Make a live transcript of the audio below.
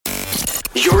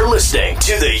You're listening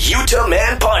to the Utah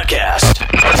Man Podcast,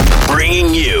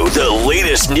 bringing you the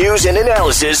latest news and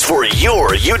analysis for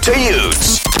your Utah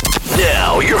Utes.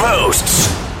 Now, your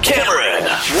hosts, Cameron,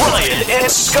 Ryan,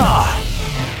 and Scott.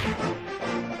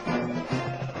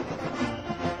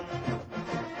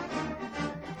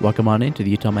 Welcome on into the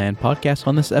Utah Man Podcast.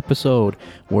 On this episode,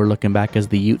 we're looking back as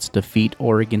the Utes defeat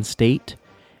Oregon State,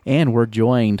 and we're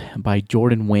joined by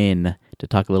Jordan Wynn to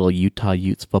talk a little Utah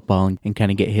Utes football and kind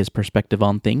of get his perspective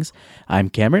on things. I'm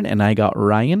Cameron, and I got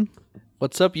Ryan.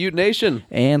 What's up, Ute Nation?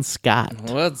 And Scott.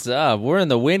 What's up? We're in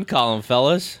the win column,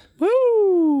 fellas.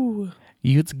 Woo!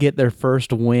 Utes get their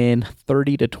first win,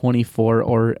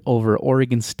 30-24 over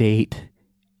Oregon State.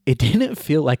 It didn't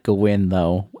feel like a win,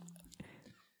 though.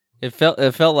 It felt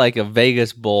like a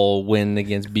Vegas Bowl win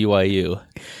against BYU.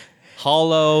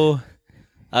 Hollow,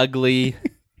 ugly.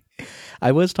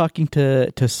 I was talking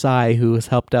to Sai, who has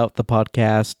helped out the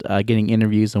podcast, getting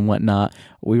interviews and whatnot.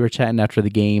 We were chatting after the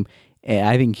game, and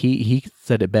I think he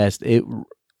said it best. It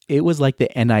was like the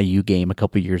NIU game a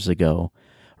couple years ago,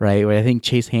 right? Where I think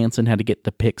Chase Hansen had to get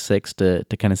the pick six to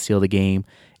kind of seal the game.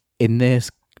 In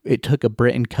this, it took a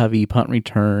Britton Covey punt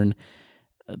return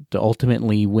to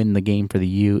ultimately win the game for the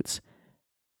Utes.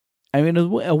 I mean,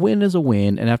 a win is a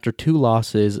win, and after two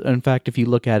losses, in fact, if you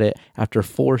look at it, after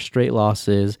four straight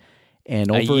losses,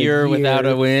 and over a year without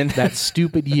a win, that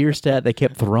stupid year stat they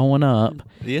kept throwing up.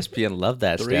 The ESPN loved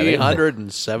that stat.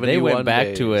 371 They went back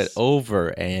days. to it over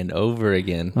and over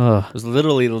again. Ugh. It was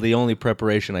literally the only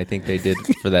preparation I think they did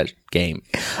for that game.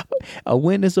 A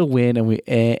win is a win,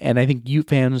 and I think Ute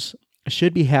fans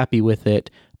should be happy with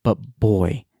it, but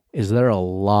boy, is there a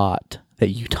lot that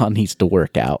Utah needs to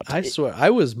work out. I swear, I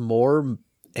was more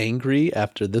angry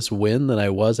after this win than I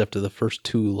was after the first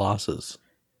two losses.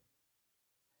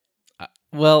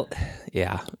 Well,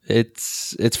 yeah,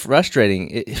 it's frustrating.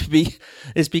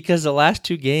 It's because the last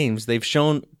two games, they've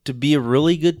shown to be a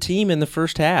really good team in the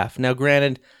first half. Now,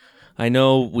 granted, I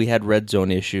know we had red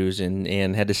zone issues and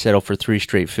had to settle for 3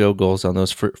 straight field goals on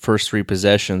those first 3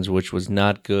 possessions, which was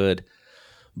not good.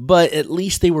 But at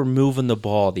least they were moving the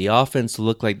ball. The offense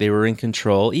looked like they were in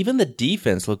control. Even the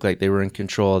defense looked like they were in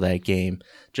control of that game,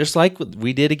 just like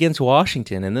we did against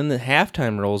Washington. And then the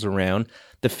halftime rolls around,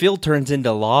 the field turns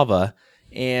into lava,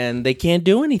 and they can't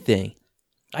do anything.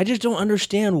 I just don't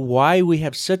understand why we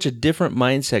have such a different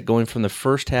mindset going from the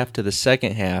first half to the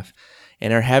second half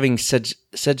and are having such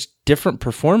different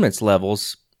performance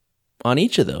levels on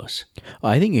each of those.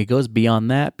 I think it goes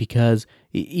beyond that because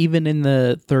even in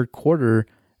the third quarter,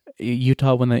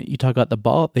 Utah, when Utah got the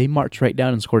ball, they marched right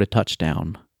down and scored a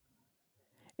touchdown.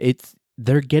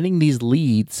 They're getting these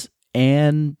leads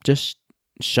and just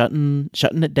shutting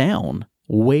it down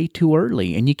way too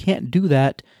early, and you can't do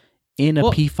that in a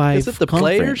P5 Is it the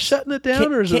conference. players shutting it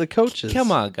down, or is it the coaches?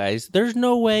 Come on, guys. There's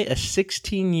no way a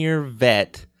 16-year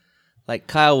vet like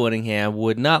Kyle Whittingham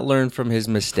would not learn from his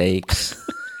mistakes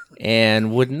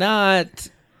and would not,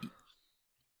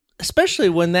 especially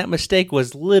when that mistake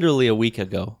was literally a week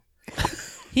ago.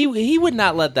 He would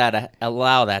not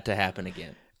allow that to happen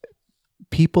again.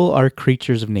 People are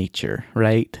creatures of nature,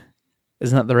 right?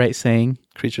 Isn't that the right saying?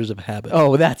 Creatures of habit.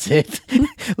 Oh, that's it.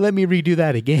 Let me redo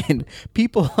that again.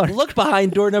 People are... Look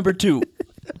behind door number 2.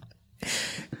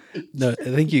 No, I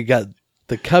think you got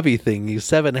the Covey thing. You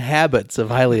 7 habits of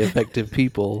highly effective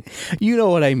people. You know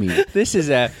what I mean. This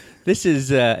is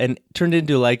turned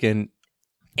into like an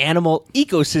animal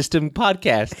ecosystem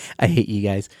podcast. I hate you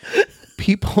guys.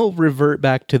 People revert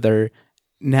back to their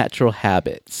natural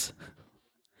habits.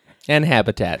 And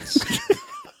habitats.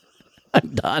 I'm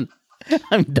done.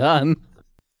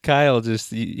 Kyle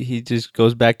he just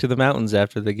goes back to the mountains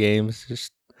after the games,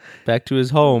 just back to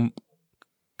his home.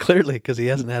 Clearly, because he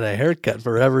hasn't had a haircut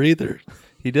forever either.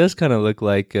 He does kind of look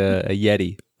like a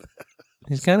Yeti.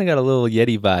 He's kind of got a little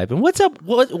Yeti vibe. And what's up?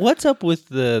 What's up with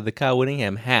the Kyle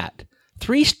Whittingham hat?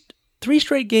 Three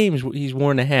straight games he's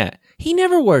worn a hat. He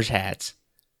never wears hats.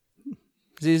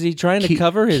 Is he trying to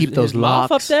cover his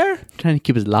mouth up there? Trying to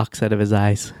keep his locks out of his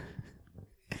eyes.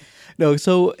 No,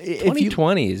 so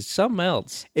 2020 is something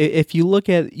else. If you look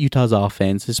at Utah's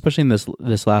offense, especially in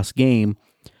this last game,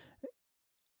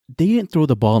 they didn't throw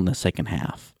the ball in the second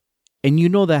half. And you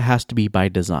know that has to be by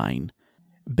design.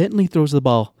 Bentley throws the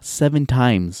ball 7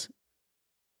 times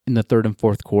in the third and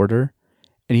fourth quarter,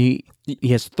 and he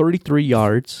has 33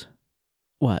 yards.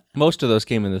 What? Most of those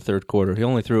came in the third quarter. He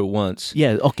only threw it once.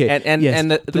 Yeah, okay.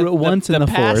 And threw it once in the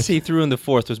pass fourth. he threw in the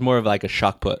fourth was more of like a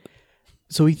shock put.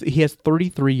 So he has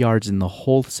 33 yards in the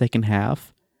whole second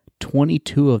half.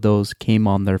 22 of those came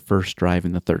on their first drive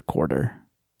in the third quarter.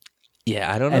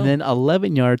 Yeah, I don't know. And then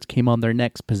 11 yards came on their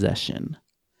next possession.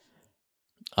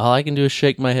 All I can do is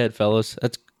shake my head, fellas.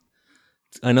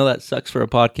 I know that sucks for a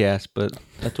podcast, but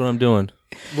that's what I'm doing.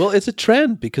 Well, it's a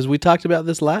trend because we talked about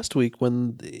this last week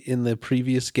when in the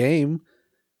previous game,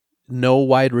 no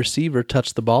wide receiver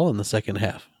touched the ball in the second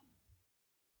half.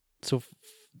 So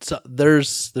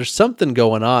there's something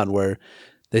going on where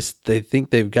they think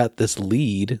they've got this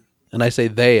lead, and I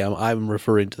say I'm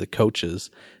referring to the coaches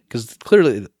because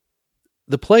clearly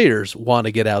the players want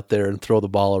to get out there and throw the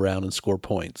ball around and score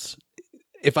points.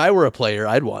 If I were a player,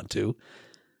 I'd want to.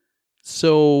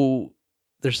 So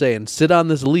they're saying sit on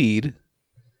this lead.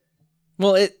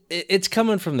 Well, it's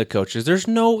coming from the coaches. There's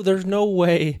no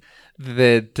way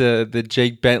that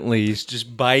Jake Bentley's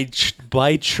just by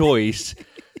choice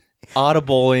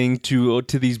audibling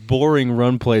to these boring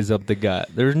run plays up the gut.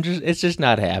 It's just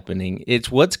not happening. It's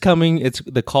what's coming. It's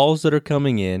the calls that are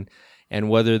coming in, and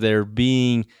whether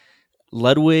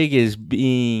Ludwig is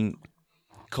being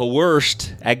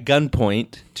coerced at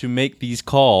gunpoint to make these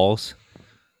calls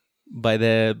by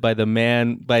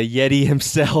Yeti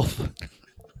himself.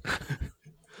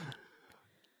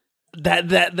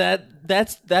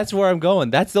 That's where I'm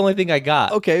going. That's the only thing I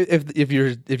got. Okay, if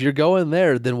you're going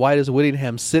there, then why does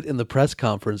Whittingham sit in the press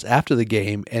conference after the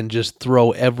game and just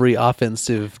throw every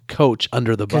offensive coach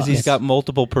under the bus? Because he's got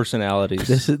multiple personalities.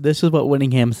 This is what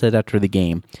Whittingham said after the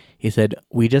game. He said,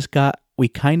 we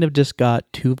kind of just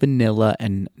got too vanilla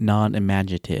and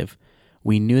non-imaginative.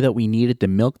 We knew that we needed to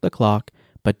milk the clock,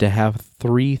 but to have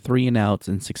 3 and outs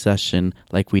in succession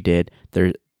like we did,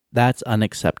 that's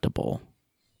unacceptable.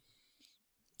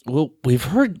 Well, we've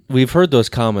heard those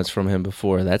comments from him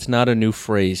before. That's not a new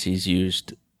phrase he's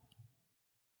used.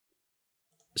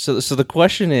 So the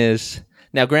question is,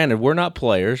 now granted, we're not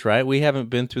players, right? We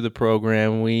haven't been through the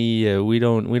program. We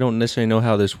don't necessarily know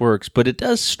how this works, but it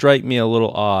does strike me a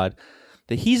little odd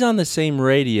that he's on the same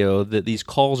radio that these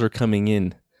calls are coming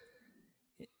in.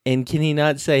 And can he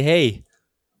not say, "Hey,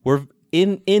 we're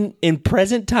in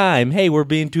present time. Hey, we're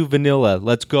being too vanilla.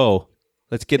 Let's go.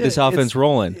 Let's get this offense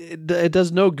rolling." It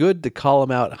does no good to call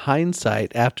him out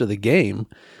hindsight after the game,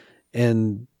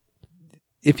 and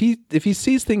if he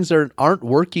sees things aren't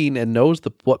working and knows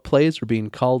what plays are being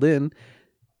called in,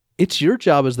 it's your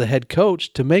job as the head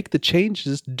coach to make the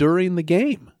changes during the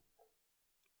game.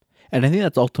 And I think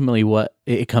that's ultimately what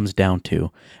it comes down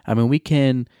to. I mean, we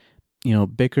can,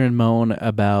 bicker and moan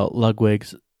about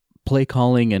Ludwig's play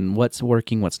calling and what's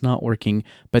working, what's not working,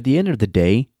 but at the end of the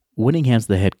day, Whittingham's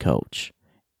the head coach.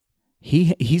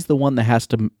 He's the one that has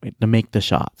to make the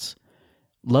shots.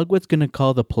 Ludwig's going to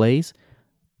call the plays,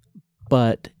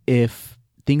 but if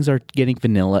things are getting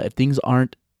vanilla, if things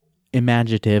aren't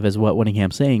imaginative, as what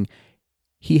Whittingham's saying,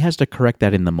 he has to correct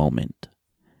that in the moment.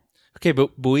 Okay,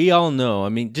 but we all know, I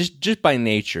mean, just by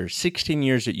nature, 16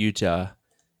 years at Utah,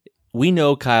 we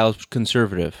know Kyle's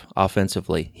conservative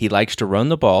offensively. He likes to run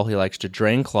the ball, he likes to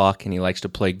drain clock, and he likes to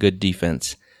play good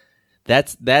defense.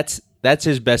 That's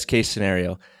his best case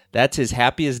scenario. That's his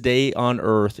happiest day on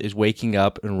earth, is waking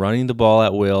up and running the ball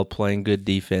at will, playing good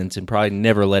defense, and probably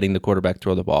never letting the quarterback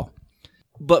throw the ball.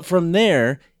 But from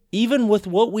there, even with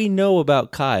what we know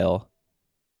about Kyle,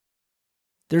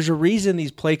 there's a reason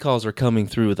these play calls are coming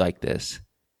through like this.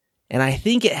 And I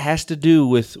think it has to do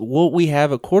with what we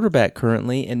have at quarterback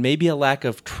currently, and maybe a lack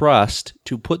of trust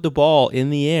to put the ball in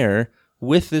the air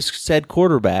with this said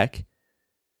quarterback.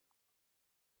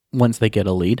 Once they get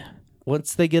a lead.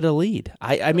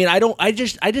 I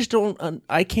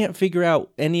can't figure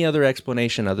out any other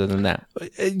explanation other than that.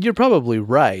 You're probably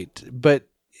right,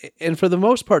 and for the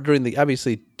most part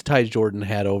obviously Ty Jordan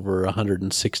had over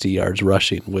 160 yards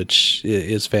rushing, which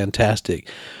is fantastic.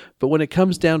 But when it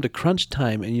comes down to crunch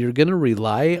time and you're going to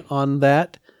rely on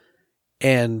that,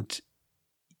 and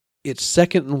it's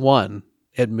 2nd and 1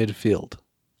 at midfield,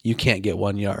 you can't get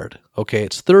 1 yard. Okay,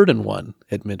 it's 3rd and 1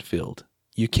 at midfield.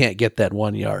 You can't get that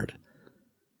 1 yard.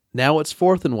 Now it's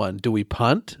 4th and 1. Do we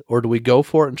punt or do we go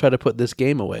for it and try to put this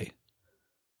game away?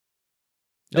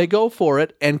 Nope. They go for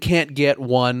it and can't get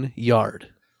 1 yard.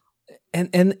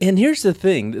 And here's the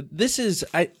thing.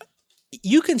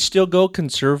 You can still go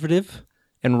conservative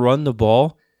and run the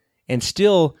ball and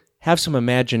still have some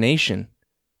imagination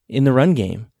in the run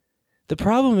game. The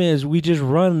problem is we just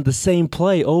run the same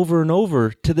play over and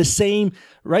over to the same,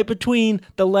 right between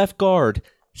the left guard.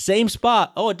 Same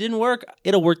spot. Oh, it didn't work.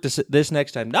 It'll work this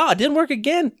next time. No, it didn't work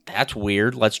again. That's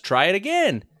weird. Let's try it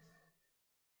again.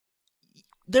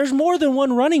 There's more than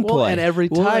one running play. And every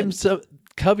time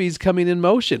Covey's coming in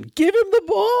motion, give him the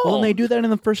ball. Well, and they do that in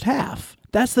the first half.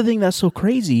 That's the thing that's so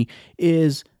crazy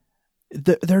is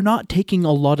they're not taking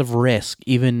a lot of risk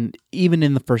even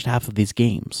in the first half of these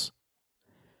games.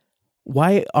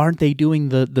 Why aren't they doing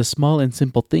the small and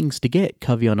simple things to get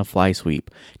Covey on a fly sweep,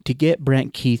 to get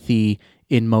Brant Keithy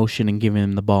in motion and giving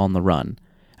him the ball on the run?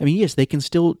 I mean, yes, they can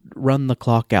still run the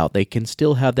clock out. They can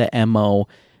still have that MO,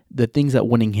 the things that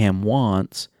Winningham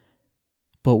wants.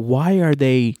 But why are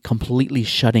they completely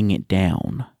shutting it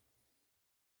down?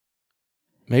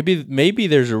 Maybe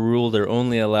there's a rule they're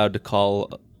only allowed to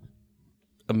call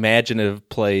imaginative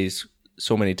plays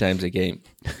so many times a game.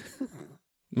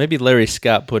 Maybe Larry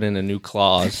Scott put in a new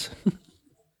clause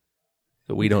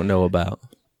that we don't know about.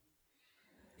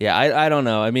 Yeah, I don't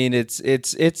know. I mean,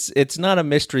 it's not a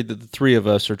mystery that the three of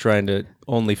us are trying to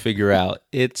only figure out.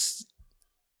 It's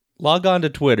log on to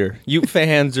Twitter. You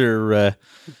fans are.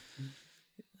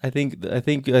 I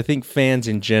think fans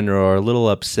in general are a little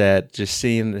upset just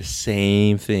seeing the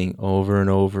same thing over and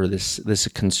over. This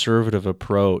conservative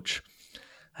approach.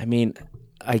 I mean,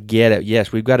 I get it.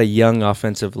 Yes, we've got a young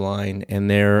offensive line, and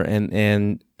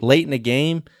late in the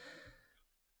game.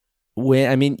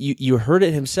 You heard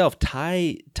it himself.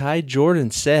 Ty Jordan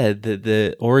said that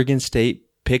the Oregon State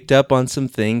picked up on some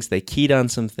things, they keyed on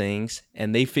some things,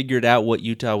 and they figured out what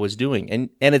Utah was doing. And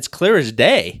it's clear as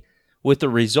day with the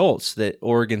results that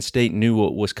Oregon State knew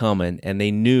what was coming, and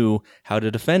they knew how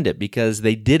to defend it because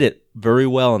they did it very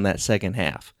well in that second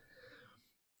half.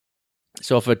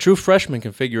 So if a true freshman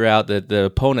can figure out that the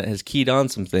opponent has keyed on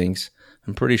some things,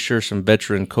 I'm pretty sure some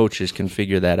veteran coaches can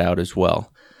figure that out as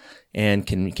well and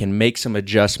can make some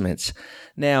adjustments.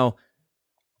 Now,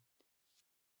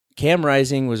 Cam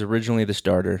Rising was originally the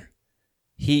starter.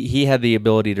 He had the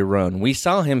ability to run. We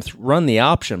saw him run the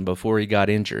option before he got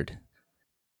injured.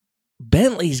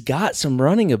 Bentley's got some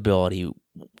running ability.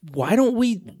 Why don't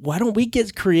we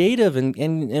get creative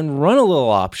and run a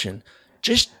little option?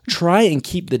 Just try and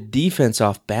keep the defense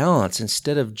off balance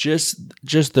instead of just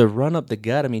the run up the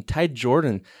gut. I mean, Ty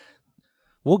Jordan,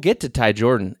 we'll get to Ty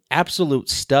Jordan, absolute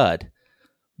stud,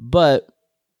 but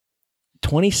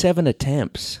 27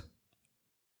 attempts.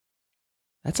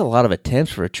 That's a lot of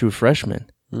attempts for a true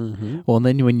freshman. Mm-hmm. Well, and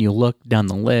then when you look down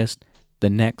the list, the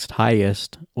next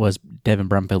highest was Devin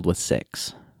Brumfield with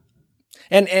 6.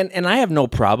 And I have no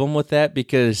problem with that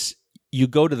because you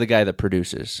go to the guy that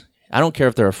produces. I don't care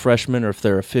if they're a freshman or if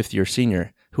they're a fifth-year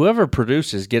senior. Whoever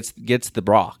produces gets the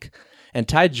rock. And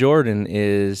Ty Jordan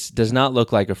does not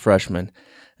look like a freshman.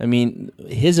 I mean,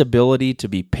 his ability to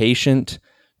be patient,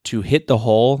 to hit the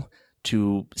hole,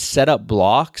 to set up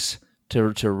blocks,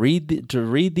 to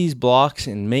read these blocks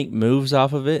and make moves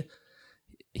off of it.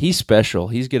 He's special.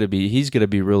 He's gonna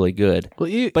be really good. But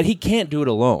he can't do it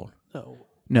alone.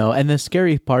 No, and the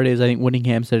scary part is, I think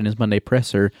Winningham said in his Monday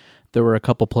presser, there were a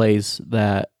couple plays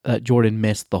that Jordan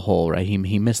missed the hole, right?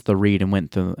 He missed the read and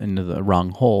went into the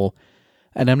wrong hole.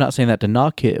 And I'm not saying that to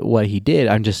knock what he did.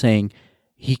 I'm just saying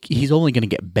he's only going to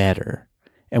get better.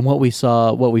 And what we've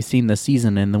seen this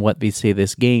season and what they say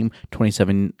this game,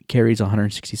 27 carries,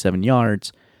 167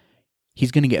 yards,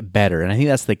 he's going to get better. And I think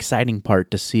that's the exciting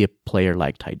part to see a player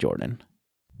like Ty Jordan.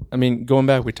 I mean, going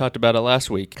back, we talked about it last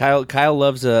week. Kyle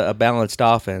loves a balanced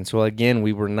offense. Well, again,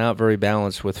 we were not very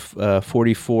balanced with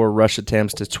 44 rush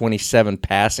attempts to 27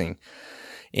 passing.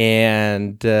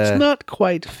 And it's not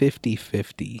quite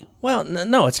 50-50. Well,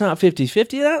 no, it's not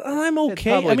 50-50. I'm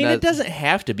okay. I mean, it doesn't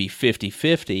have to be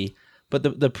 50-50.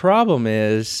 But the problem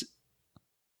is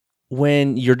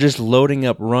when you're just loading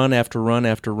up run after run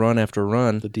after run after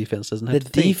run. The defense doesn't have to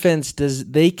think. The defense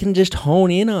they can just hone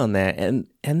in on that, and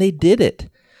they did it.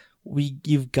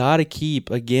 You've got to keep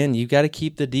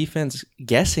the defense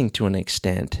guessing to an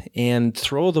extent and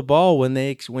throw the ball when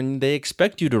they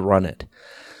expect you to run it.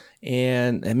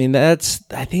 And I mean that's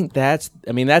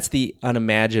the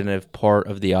unimaginative part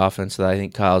of the offense that I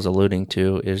think Kyle's alluding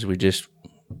to is we just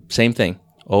same thing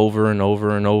over and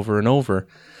over and over and over.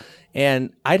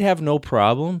 And I'd have no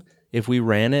problem if we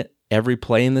ran it every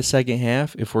play in the second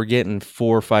half if we're getting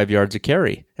 4 or 5 yards a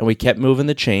carry and we kept moving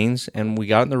the chains and we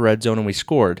got in the red zone and we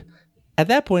scored. At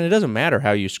that point, it doesn't matter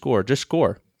how you score, just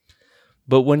score.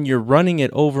 But when you're running it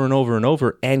over and over and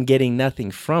over and getting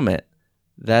nothing from it,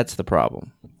 that's the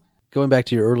problem. Going back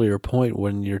to your earlier point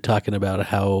when you're talking about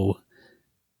how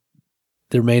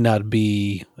there may not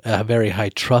be a very high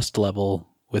trust level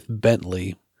with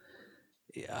Bentley,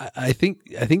 I think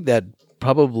that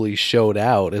probably showed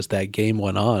out as that game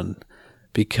went on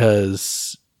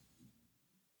because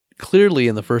clearly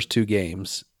in the first 2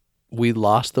 games, we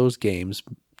lost those games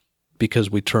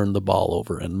because we turned the ball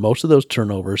over, and most of those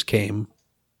turnovers came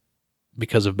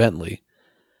because of Bentley.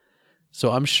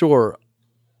 So I'm sure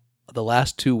the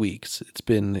last 2 weeks they've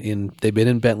been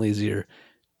in Bentley's ear.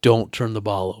 Don't turn the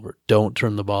ball over. Don't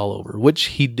turn the ball over, which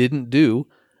he didn't do,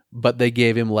 but they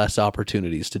gave him less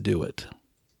opportunities to do it.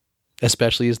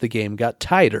 especially as the game got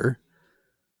tighter.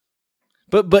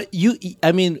 But you,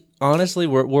 I mean, honestly,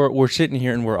 we're sitting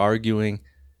here and we're arguing.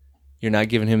 You're not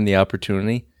giving him the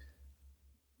opportunity.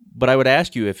 But I would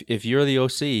ask you, if you're the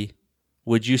OC,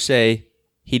 would you say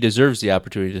he deserves the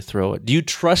opportunity to throw it? Do you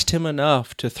trust him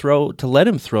enough to let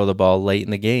him throw the ball late in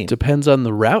the game? Depends on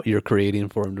the route you're creating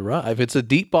for him to run. If it's a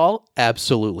deep ball,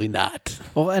 absolutely not.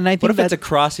 Well, and I think What if it's a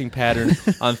crossing pattern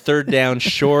on third down,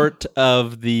 short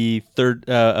of the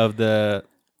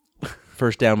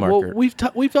first down marker?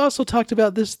 Well, we've also talked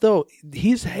about this though.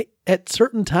 He's at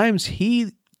certain times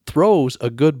he throws a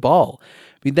good ball.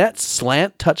 I mean, that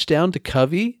slant touchdown to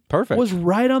Covey Perfect. was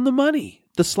right on the money.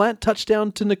 The slant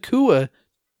touchdown to Nakua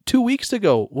 2 weeks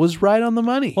ago was right on the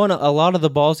money. Well, a lot of the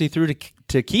balls he threw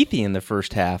to Keithy in the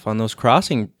first half on those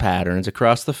crossing patterns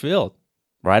across the field,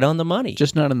 right on the money.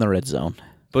 just not in the red zone.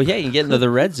 But yeah, you can get into the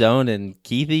red zone, and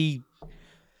Keithy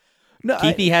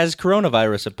has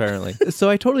coronavirus apparently. So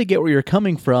I totally get where you're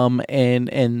coming from,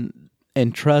 and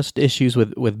trust issues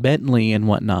with Bentley and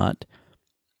whatnot.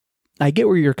 I get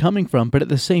where you're coming from, but at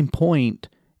the same point,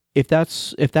 if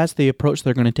that's the approach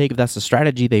they're going to take, if that's the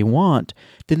strategy they want,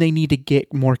 then they need to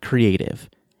get more creative.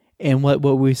 And what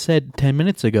we said 10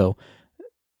 minutes ago,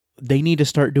 they need to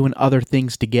start doing other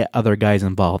things to get other guys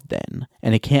involved then.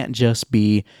 And it can't just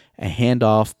be a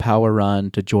handoff power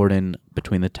run to Jordan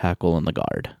between the tackle and the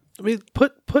guard. I mean,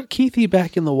 put Keithy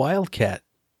back in the Wildcat,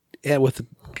 and with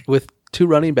two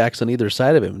running backs on either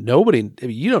side of him.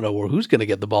 You don't know who's going to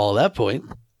get the ball at that point.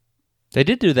 They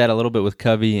did do that a little bit with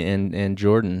Covey and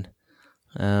Jordan,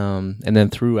 and then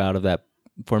threw out of that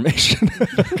formation.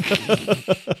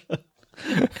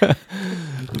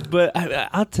 But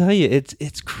I'll tell you,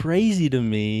 it's crazy to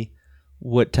me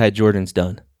what Ty Jordan's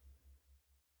done.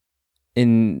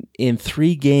 In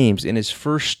 3 games, in his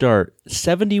first start,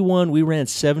 we ran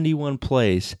 71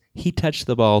 plays. He touched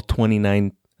the ball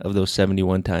 29 of those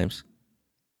 71 times.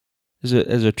 As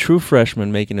a true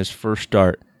freshman making his first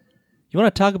start. You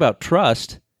want to talk about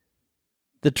trust?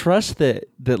 The trust that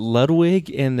Ludwig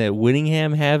and that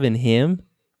Whittingham have in him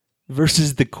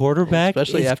versus the quarterback,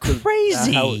 especially is after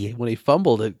crazy. When he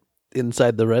fumbled it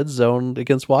inside the red zone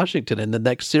against Washington. In the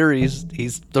next series,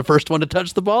 he's the first one to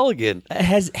touch the ball again.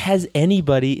 Has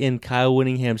anybody in Kyle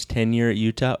Whittingham's tenure at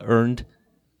Utah earned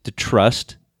the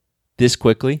trust this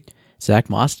quickly? Zach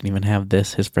Moss didn't even have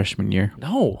this his freshman year.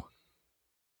 No.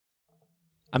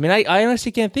 I mean, I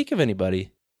honestly can't think of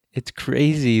anybody. It's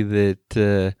crazy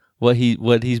that what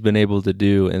he's been able to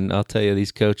do, and I'll tell you,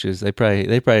 these coaches they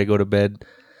probably go to bed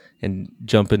and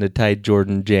jump into Ty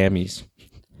Jordan jammies.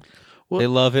 Well, they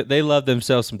love it. They love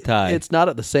themselves some Ty. It's not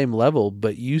at the same level,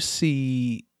 but you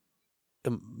see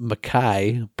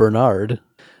Mekhi Bernard,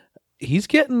 he's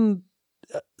getting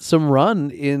some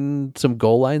run in some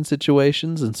goal line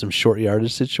situations and some short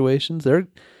yardage situations.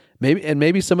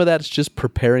 Maybe some of that's just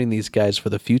preparing these guys for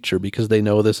the future because they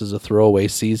know this is a throwaway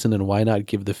season, and why not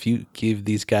give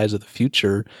these guys of the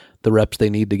future the reps they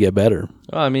need to get better?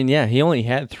 Well, I mean, yeah, he only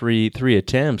had three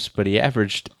attempts, but he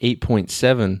averaged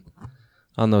 8.7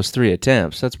 on those 3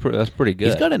 attempts. That's pretty good.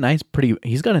 He's got a nice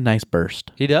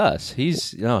burst. He does.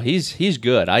 He's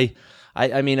good.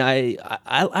 I mean,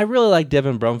 I really like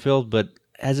Devin Brumfield, but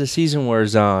as the season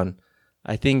wears on,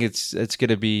 I think it's going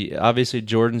to be obviously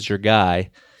Jordan's your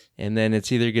guy. And then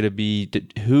it's either going to be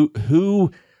who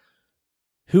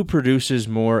produces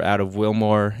more out of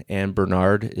Wilmore and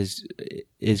Bernard is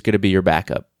going to be your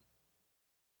backup.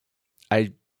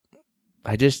 I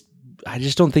just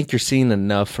don't think you're seeing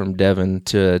enough from Devin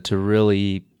to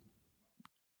really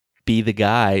be the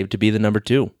guy, to be the number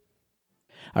 2. All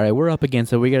right, we're up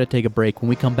against it. We got to take a break. When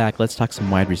we come back, let's talk some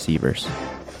wide receivers.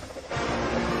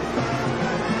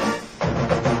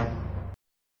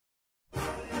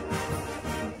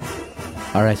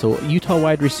 All right, so Utah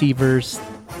wide receivers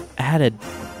had a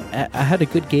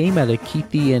good game out of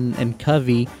Keithy and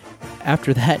Covey.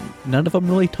 After that, none of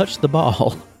them really touched the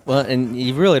ball. Well, and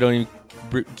you really don't even...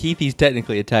 Keithy's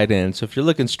technically a tight end, so if you're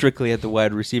looking strictly at the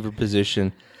wide receiver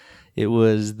position, it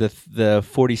was the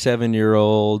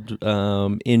 47-year-old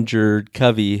injured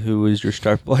Covey who was your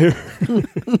star player.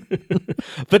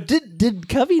 But did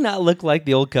Covey not look like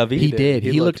the old Covey? He did.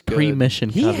 He looked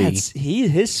pre-mission Covey.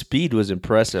 His speed was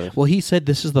impressive. Well, he said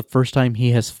this is the first time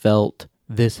he has felt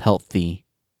this healthy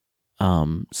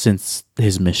since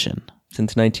his mission.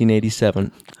 Since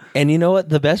 1987. And you know what?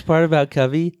 The best part about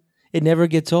Covey, it never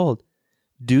gets old.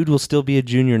 Dude will still be a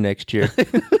junior next year.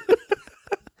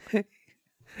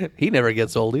 He never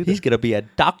gets old either. He's going to be a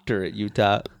doctor at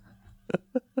Utah.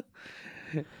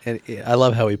 And I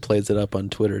love how he plays it up on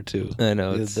Twitter too. I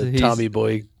know. The Tommy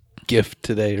Boy gift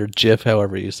today, or GIF,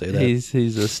 however you say that.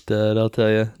 He's a stud, I'll tell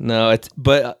you. No,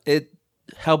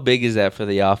 how big is that for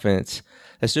the offense?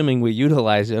 Assuming we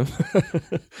utilize him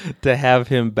to have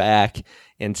him back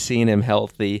and seeing him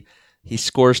healthy. He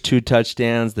scores 2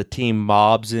 touchdowns. The team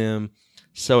mobs him.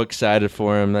 So excited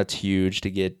for him. That's huge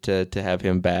to get to have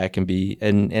him back and be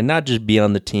and not just be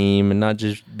on the team and not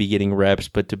just be getting reps,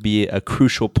 but to be a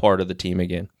crucial part of the team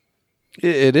again.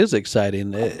 It is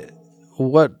exciting.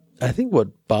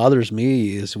 What bothers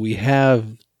me is we have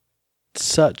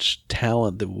such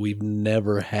talent that we've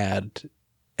never had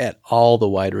at all the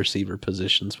wide receiver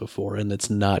positions before, and it's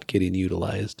not getting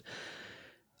utilized.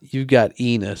 You've got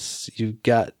Enos, you've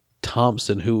got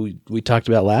Thompson, who we talked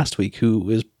about last week, who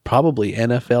is probably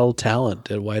NFL talent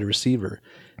at wide receiver.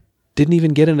 Didn't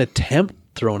even get an attempt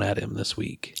thrown at him this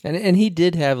week. And he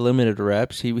did have limited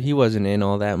reps. He wasn't in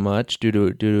all that much due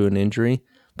to an injury.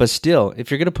 But still, if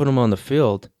you're going to put him on the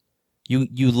field,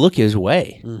 you look his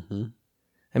way. Mm-hmm.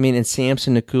 I mean, and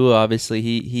Samson Nakua, obviously,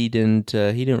 he didn't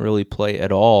really play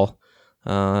at all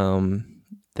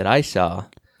that I saw.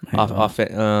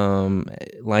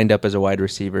 Lined up as a wide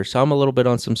receiver. Saw him a little bit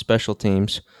on some special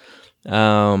teams.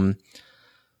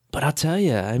 But I'll tell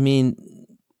you, I mean,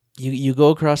 you go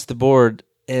across the board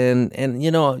and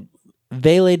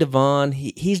Vele Devon,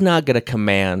 he's not going to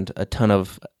command a ton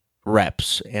of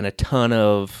reps and a ton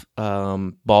of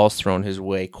balls thrown his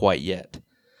way quite yet.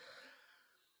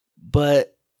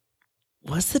 But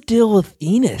what's the deal with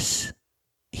Enos?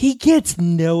 He gets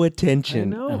no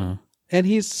attention. I know. And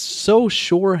he's so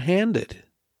sure-handed.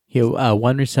 He had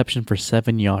 1 reception for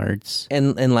 7 yards.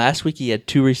 And last week he had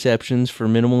 2 receptions for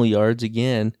minimal yards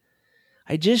again.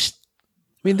 I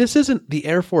mean, this isn't the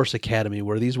Air Force Academy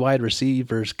where these wide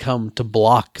receivers come to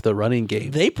block the running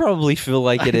game. They probably feel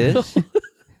like it is.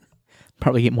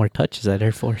 Probably get more touches at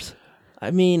Air Force.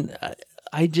 I mean,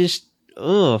 I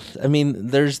mean,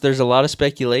 there's a lot of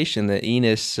speculation that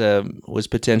Enos was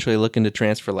potentially looking to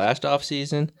transfer last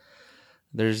offseason.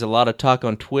 There's a lot of talk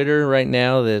on Twitter right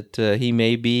now that he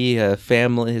may be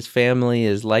his family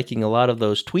is liking a lot of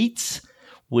those tweets,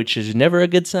 which is never a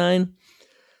good sign.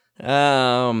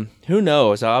 Who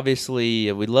knows?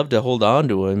 Obviously, we'd love to hold on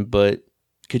to him, but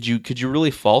could you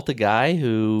really fault a guy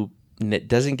who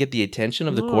doesn't get the attention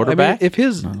of the quarterback? I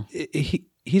mean,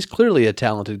 he's clearly a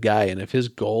talented guy, and if his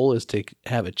goal is to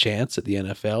have a chance at the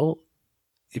NFL,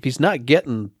 if he's not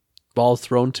getting balls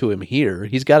thrown to him here,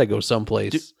 he's got to go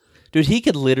someplace. Dude, he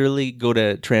could literally go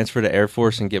to transfer to Air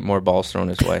Force and get more balls thrown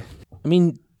his way. I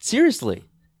mean, seriously,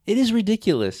 it is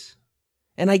ridiculous.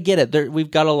 And I get it. We've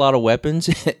got a lot of weapons,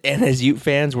 and as Ute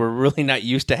fans, we're really not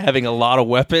used to having a lot of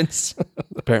weapons.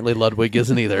 Apparently Ludwig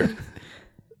isn't either.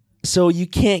 So you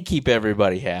can't keep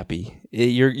everybody happy.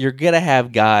 You're going to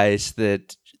have guys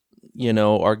that,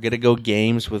 are going to go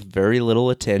games with very little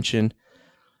attention.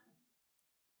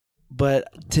 But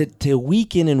to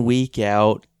week in and week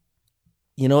out,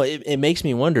 it makes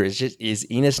me wonder,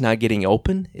 is Enos not getting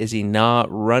open? Is he not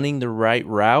running the right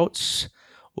routes?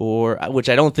 Or, which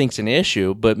I don't think is an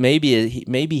issue, but maybe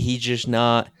he's just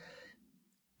not.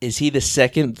 Is he the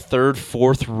second, third,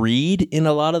 fourth read in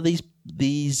a lot of these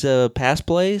pass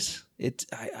plays?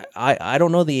 I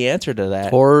don't know the answer to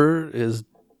that. Or is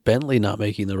Bentley not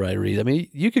making the right read? I mean,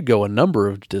 you could go a number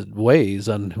of ways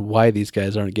on why these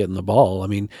guys aren't getting the ball. I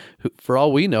mean, for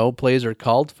all we know, plays are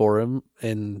called for him,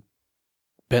 and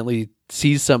Bentley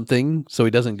sees something, so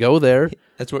he doesn't go there.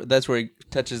 That's where he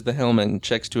touches the helmet and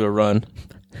checks to a run.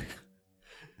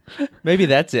 Maybe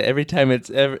that's it. Every time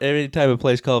a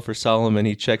play's called for Solomon,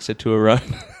 he checks it to a run.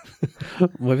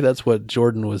 Maybe that's what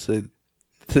Jordan was.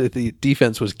 The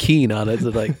defense was keen on it.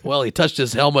 They're like, well, he touched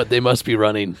his helmet. They must be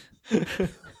running.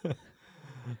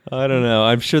 I don't know.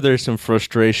 I'm sure there's some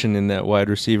frustration in that wide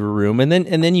receiver room, and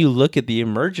then you look at the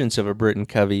emergence of a Britton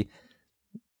Covey.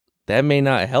 That may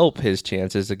not help his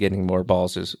chances of getting more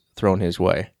balls thrown his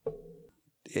way.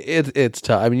 It's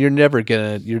tough. I mean, you're never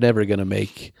gonna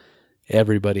make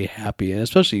everybody happy, and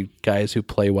especially guys who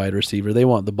play wide receiver. They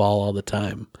want the ball all the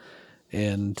time,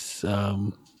 and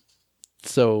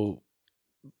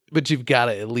but you've got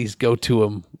to at least go to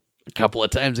him a couple of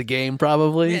times a game,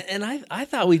 probably. Yeah, and I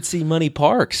thought we'd see Money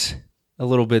Parks a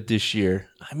little bit this year.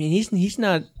 I mean, he's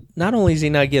not. Not only is he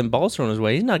not getting balls thrown his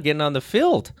way, he's not getting on the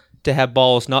field to have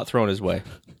balls not thrown his way.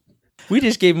 We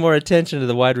just gave more attention to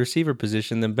the wide receiver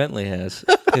position than Bentley has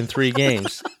in 3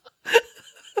 games.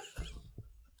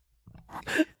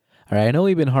 All right, I know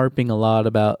we've been harping a lot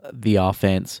about the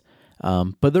offense,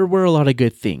 but there were a lot of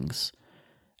good things.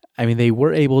 I mean, they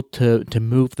were able to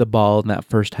move the ball in that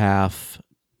first half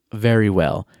very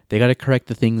well. They got to correct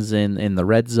the things in the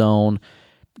red zone,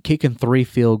 kicking 3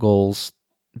 field goals.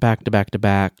 back to back to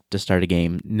back to start a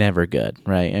game, never good,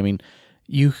 right? I mean,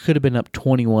 you could have been up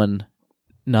 21-0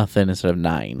 instead of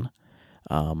 9.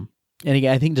 And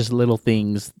again, I think just little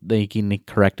things they can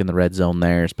correct in the red zone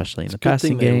there, especially in the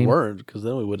passing game. They weren't, because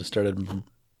then we would have started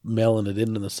mailing it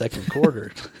in the second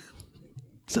quarter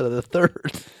instead of the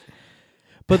third.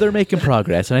 But they're making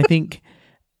progress, and I think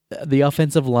the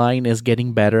offensive line is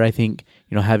getting better. I think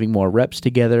having more reps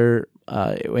together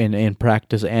in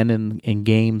practice and in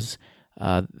games,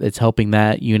 it's helping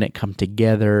that unit come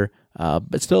together.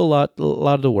 But still a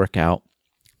lot to work out.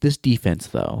 This defense,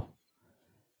 though,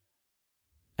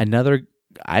 another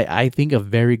I think a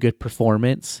very good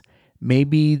performance.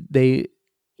 Maybe they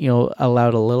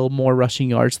allowed a little more rushing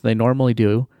yards than they normally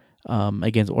do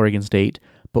against Oregon State.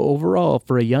 But overall,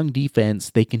 for a young defense,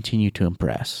 they continue to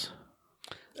impress.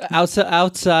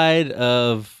 Outside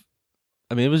of,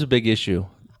 it was a big issue.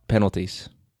 Penalties.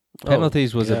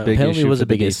 Penalties was a big issue. Penalty was a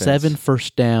big issue. Defense. 7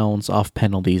 first downs off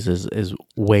penalties is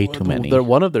way too many.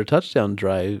 One of their touchdown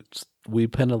drives, we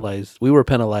were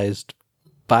penalized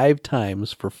 5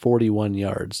 times for 41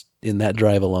 yards in that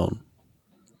drive alone.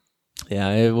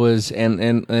 Yeah, it was,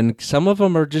 and some of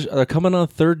them are coming on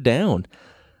third down.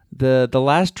 The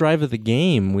last drive of the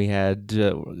game, we had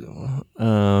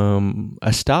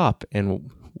a stop,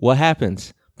 and what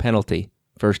happens? Penalty,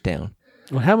 first down.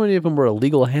 Well, how many of them were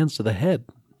illegal hands to the head?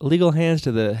 Illegal hands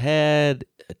to the head,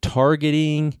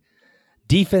 targeting,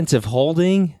 defensive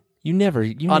holding. You never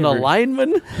on a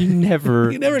lineman. You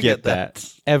never get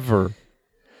that ever.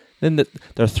 Then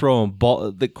they're throwing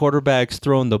ball. The quarterback's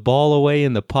throwing the ball away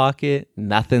in the pocket.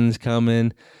 Nothing's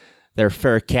coming. They're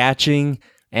fair catching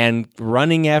and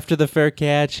running after the fair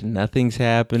catch. Nothing's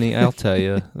happening. I'll tell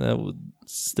you,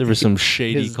 there were some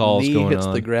shady calls going on. His knee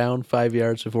hits the ground 5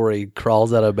 yards before he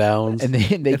crawls out of bounds, and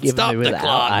then they give stop him the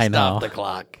clock. I know. Stop the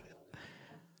clock.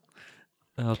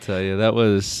 I'll tell you,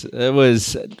 it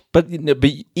was. But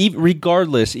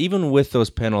regardless, even with those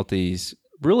penalties,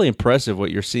 really impressive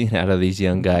what you're seeing out of these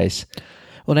young guys.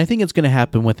 Well, and I think it's going to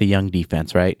happen with the young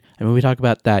defense, right? I mean, we talk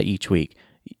about that each week.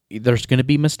 There's going to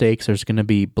be mistakes. There's going to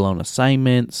be blown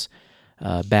assignments,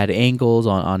 bad angles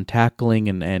on tackling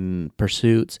and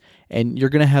pursuits, and you're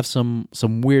going to have some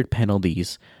weird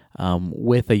penalties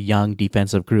with a young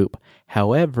defensive group.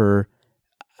 However,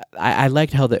 I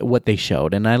liked what they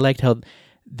showed, and I liked how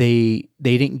they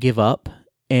didn't give up,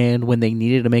 and when they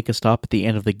needed to make a stop at the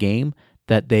end of the game,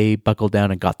 that they buckled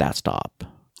down and got that stop.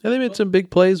 And they made some big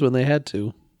plays when they had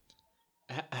to.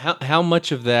 How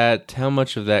much of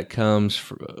that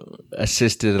comes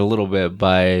assisted a little bit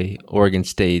by Oregon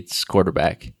State's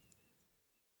quarterback?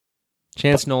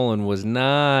 Chance Nolan was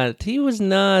not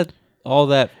all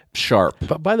that sharp.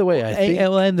 But by the way, I think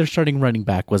and their starting running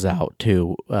back was out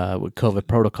too with COVID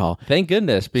protocol. Thank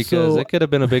goodness, because it could have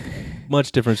been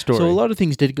much different story. So a lot of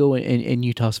things did go in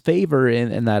Utah's favor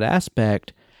in that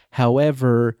aspect.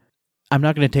 However, I'm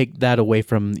not going to take that away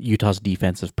from Utah's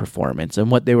defensive performance and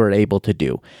what they were able to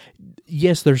do.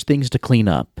 Yes, there's things to clean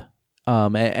up.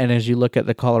 And as you look at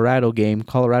the Colorado game,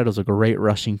 Colorado's a great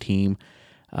rushing team.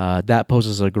 That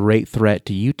poses a great threat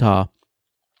to Utah.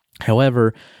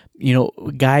 However,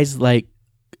 guys like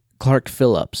Clark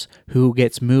Phillips, who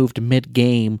gets moved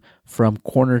mid-game from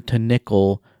corner to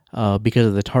nickel because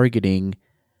of the targeting,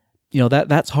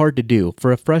 that's hard to do.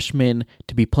 For a freshman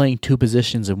to be playing 2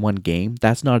 positions in one game,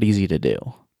 that's not easy to do.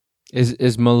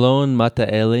 Is Malone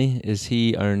Mataele, is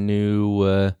he our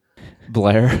new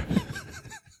Blair?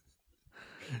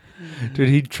 Dude,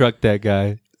 he trucked that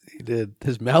guy. He did.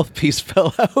 His mouthpiece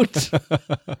fell out.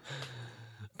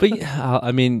 But,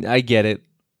 I get it.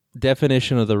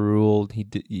 Definition of the rule, he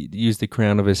used the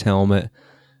crown of his helmet,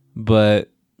 but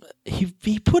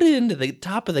he put it into the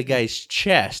top of the guy's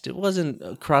chest. It wasn't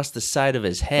across the side of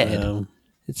his head.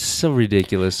 It's so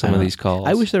ridiculous, some of these calls.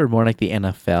 I wish they were more like the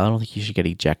NFL. I don't think you should get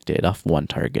ejected off one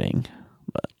targeting.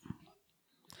 But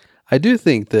I do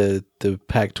think the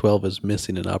Pac-12 is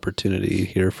missing an opportunity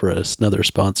here for another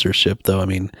sponsorship, though. I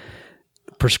mean,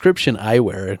 prescription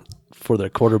eyewear for the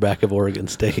quarterback of Oregon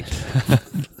State.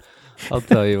 I'll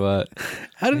tell you what.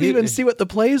 I didn't even see what the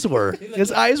plays were.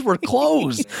 His eyes were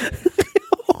closed.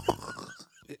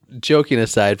 Joking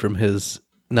aside from his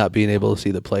not being able to see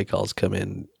the play calls come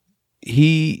in,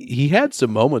 he had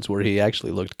some moments where he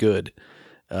actually looked good.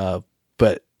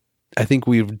 But I think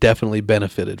we've definitely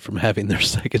benefited from having their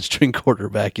second string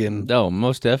quarterback in. No,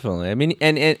 most definitely. I mean,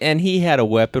 and he had a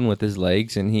weapon with his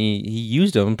legs, and he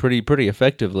used them pretty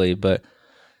effectively. But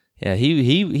yeah,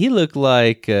 he looked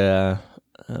like a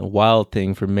Wild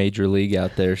Thing from Major League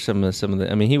out there. Some of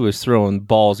the. I mean, he was throwing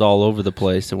balls all over the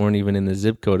place that weren't even in the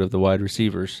zip code of the wide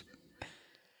receivers.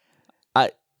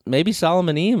 maybe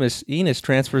Solomon Enos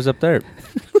transfers up there.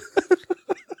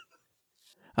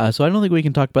 So I don't think we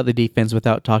can talk about the defense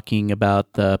without talking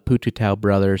about the Pututau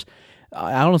brothers.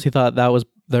 I honestly thought that was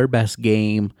their best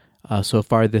game so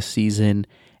far this season.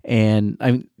 And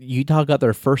I mean, Utah got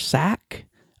their first sack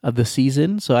of the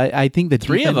season. So I think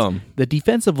three of them. The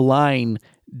defensive line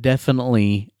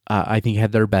definitely, I think,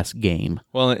 had their best game.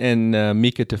 Well, and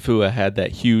Mika Tafua had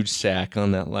that huge sack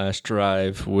on that last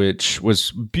drive, which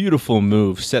was beautiful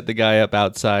move. Set the guy up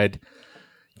outside,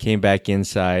 came back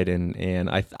inside, and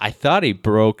I thought he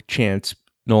broke Chance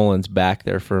Nolan's back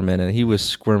there for a minute. He was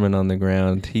squirming on the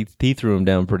ground. He threw him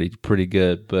down pretty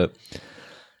good, but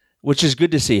which is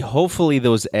good to see. Hopefully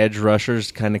those edge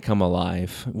rushers kind of come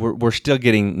alive. We're still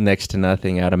getting next to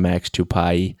nothing out of Max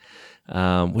Tupai,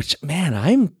 which,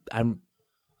 man,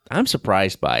 I'm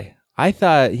surprised by. I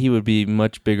thought he would be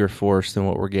much bigger force than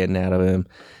what we're getting out of him.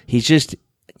 He's just,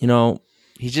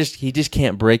 he just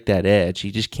can't break that edge. He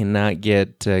just cannot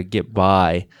get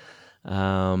by.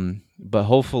 But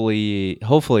hopefully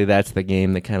that's the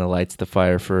game that kind of lights the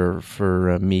fire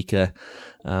for Mika,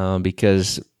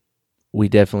 because we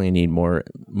definitely need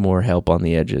more help on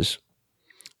the edges.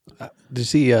 Did you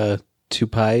see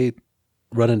Tupai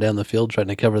running down the field trying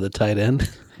to cover the tight end?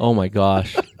 Oh my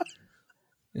gosh.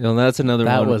 That's another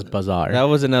one. That was bizarre. That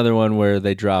was another one where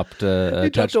they dropped a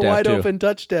touchdown. Dropped a wide too. open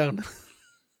touchdown.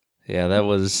 Yeah, that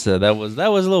was a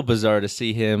little bizarre to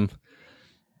see him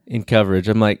in coverage.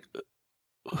 I'm like,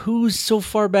 who's so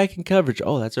far back in coverage?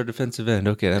 Oh, that's our defensive end.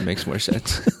 Okay, that makes more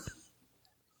sense.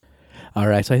 All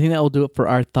right, so I think that will do it for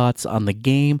our thoughts on the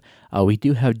game. We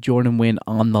do have Jordan Wynn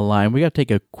on the line. We got to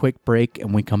take a quick break, and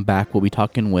when we come back, we'll be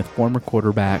talking with former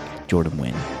quarterback Jordan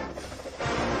Wynn.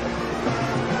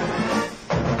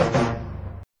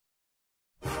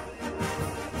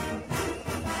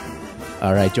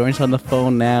 All right, join us on the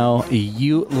phone now,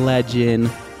 Ute legend,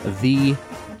 the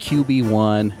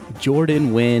QB1,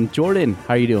 Jordan Wynn. Jordan,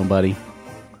 how are you doing, buddy?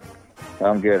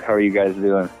 I'm good. How are you guys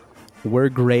doing? We're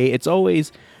great. It's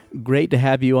always great to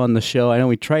have you on the show. I know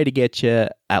we try to get you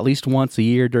at least once a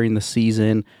year during the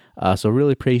season, so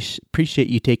really appreciate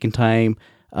you taking time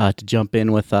to jump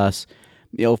in with us.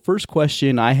 First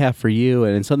question I have for you,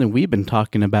 and it's something we've been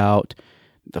talking about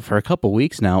for a couple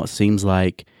weeks now, it seems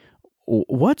like.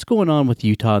 What's going on with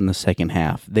Utah in the second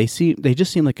half? They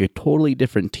just seem like a totally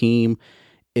different team.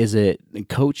 Is it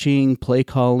coaching, play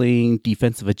calling,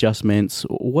 defensive adjustments?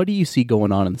 What do you see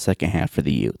going on in the second half for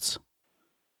the Utes?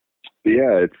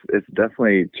 Yeah, it's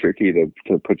definitely tricky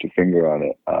to put your finger on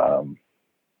it.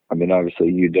 I mean,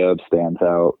 obviously UW stands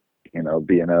out,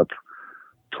 being up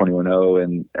 21-0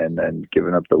 and then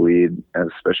giving up the lead,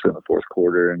 especially in the fourth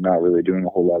quarter, and not really doing a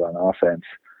whole lot on offense.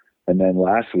 And then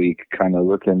last week, kind of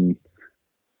looking,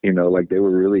 like they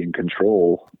were really in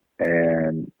control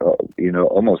and,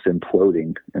 almost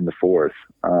imploding in the fourth.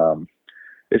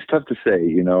 It's tough to say,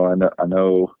 I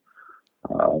know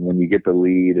when you get the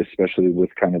lead, especially with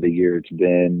kind of the year it's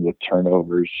been with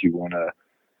turnovers, you want to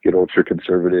get ultra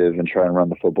conservative and try and run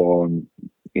the football and,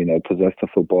 possess the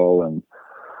football and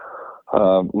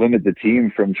limit the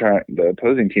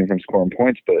opposing team from scoring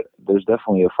points. But there's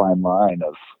definitely a fine line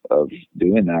of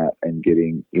doing that and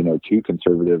getting, too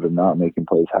conservative and not making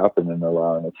plays happen and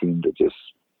allowing a team to just,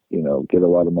 get a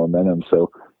lot of momentum.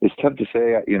 So it's tough to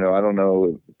say, I don't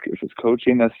know if it's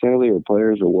coaching necessarily or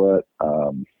players or what,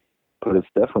 but it's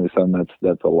definitely something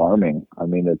that's alarming. I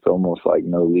mean, it's almost like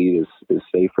no lead is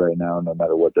safe right now, no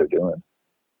matter what they're doing.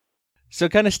 So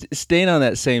kind of staying on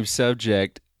that same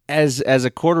subject, as a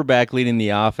quarterback leading the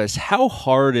offense, how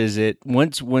hard is it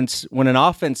when an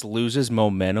offense loses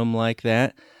momentum like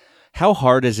that? How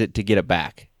hard is it to get it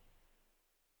back?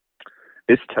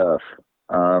 It's tough.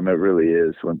 It really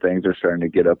is. When things are starting to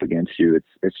get up against you,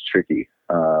 it's tricky.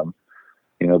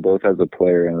 Both as a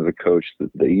player and as a coach,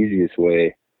 the easiest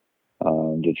way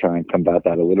to try and combat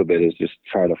that a little bit is just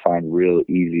try to find real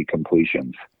easy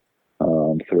completions.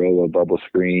 Throw a bubble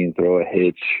screen, throw a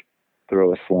hitch,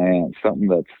 throw a slant, something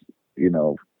that's,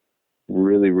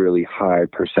 really, really high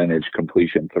percentage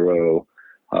completion throw,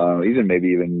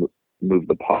 even move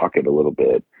the pocket a little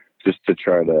bit just to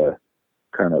try to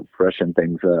kind of freshen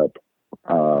things up.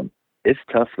 It's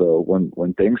tough though,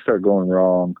 when things start going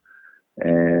wrong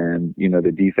and,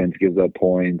 the defense gives up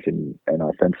points and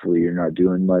offensively you're not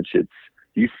doing much,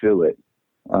 you feel it.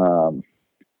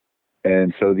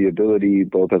 And so the ability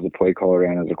both as a play caller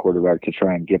and as a quarterback to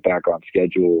try and get back on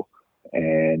schedule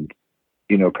and,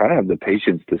 kind of have the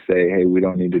patience to say, hey, we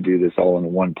don't need to do this all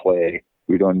in one play.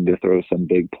 We don't need to throw some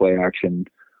big play action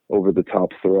over the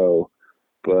top throw,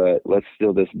 but let's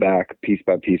steal this back piece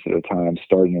by piece at a time,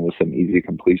 starting with some easy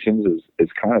completions is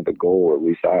kind of the goal, at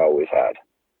least I always had.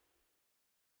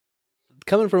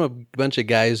 coming from a bunch of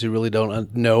guys who really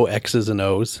don't know X's and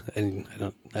O's,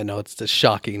 and I know it's just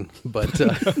shocking, but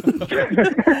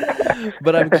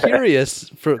but I'm curious,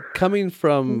 for coming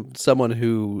from someone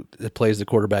who plays the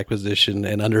quarterback position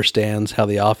and understands how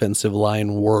the offensive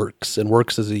line works and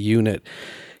works as a unit.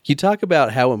 You talk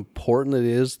about how important it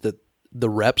is that the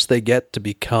reps they get to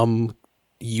become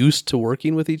used to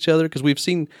working with each other, because we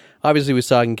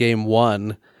saw in game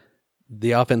one,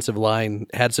 the offensive line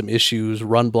had some issues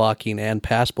run blocking and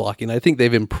pass blocking. I think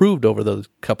they've improved over the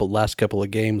last couple of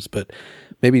games, but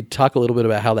maybe talk a little bit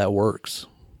about how that works.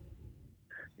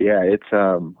 Yeah, it's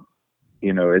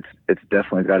it's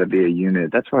definitely got to be a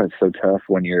unit. That's why it's so tough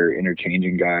when you're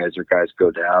interchanging guys or guys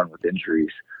go down with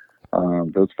injuries.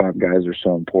 Those 5 guys are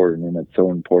so important, and it's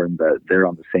so important that they're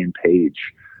on the same page,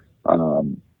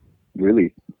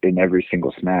 really in every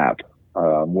single snap,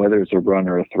 whether it's a run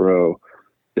or a throw.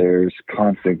 There's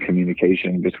constant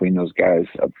communication between those guys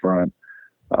up front.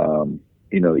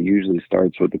 It usually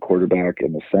starts with the quarterback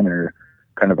and the center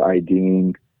kind of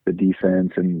IDing the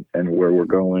defense and where we're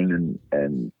going.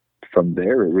 And from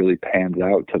there, it really pans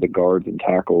out to the guards and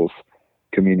tackles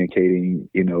communicating,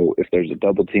 if there's a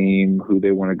double team, who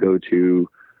they want to go to,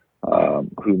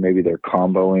 who maybe they're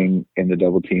comboing in the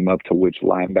double team up to which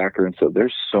linebacker. And so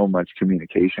there's so much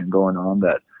communication going on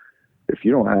that if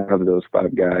you don't have those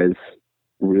 5 guys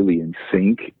really in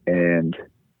sync, and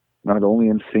not only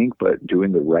in sync, but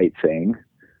doing the right thing,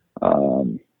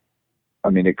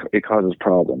 it causes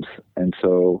problems. And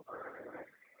so,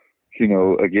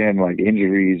 again, like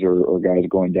injuries or guys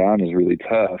going down is really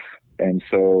tough. And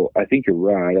so I think you're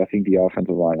right. I think the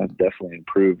offensive line has definitely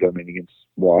improved. Against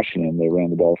Washington, they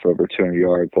ran the ball for over 200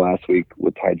 yards last week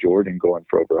with Ty Jordan going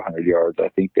for over 100 yards. I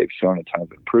think they've shown a ton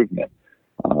of improvement.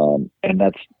 And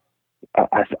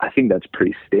I think that's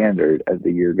pretty standard as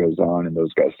the year goes on and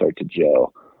those guys start to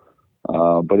gel.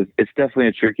 But it's definitely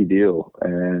a tricky deal,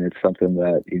 and it's something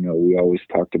that, we always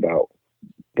talked about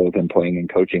both in playing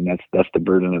and coaching. That's the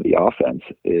burden of the offense,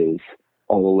 is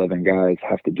all 11 guys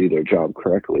have to do their job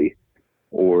correctly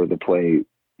or the play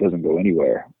doesn't go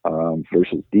anywhere.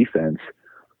 Versus defense,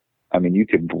 you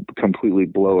could completely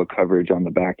blow a coverage on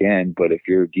the back end, but if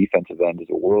your defensive end is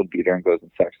a world beater and goes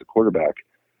and sacks the quarterback,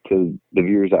 to the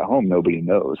viewers at home, nobody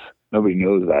knows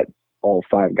that all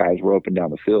 5 guys were up and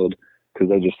down the field because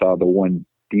they just saw the one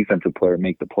defensive player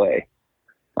make the play.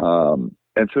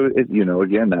 And so,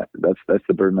 again, that's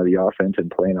the burden of the offense,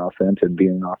 and playing offense and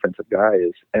being an offensive guy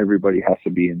is everybody has to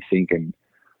be in sync and,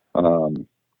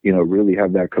 really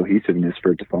have that cohesiveness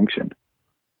for it to function.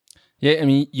 Yeah,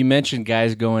 you mentioned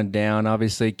guys going down.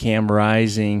 Obviously, Cam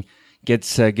Rising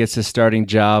gets a starting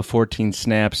job, 14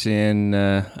 snaps in,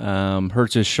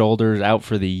 hurts his shoulders, out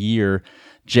for the year.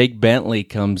 Jake Bentley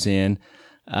comes in,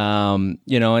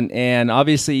 and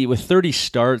obviously with 30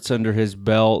 starts under his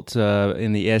belt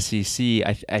in the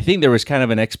SEC, I think there was kind of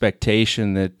an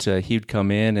expectation that he'd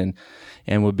come in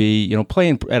and would be,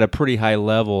 playing at a pretty high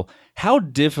level. How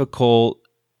difficult?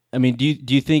 Do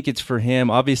you think it's for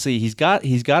him? Obviously, he's got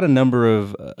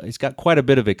quite a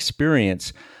bit of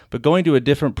experience, but going to a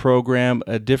different program,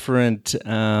 a different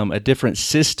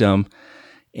system,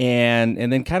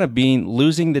 and then kind of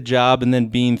losing the job and then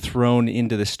being thrown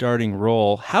into the starting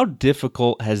role. How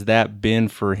difficult has that been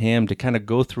for him to kind of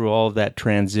go through all of that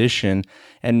transition,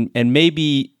 and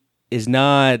maybe is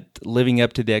not living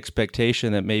up to the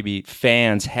expectation that maybe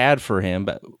fans had for him?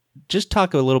 But just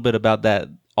talk a little bit about that,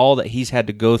 all that he's had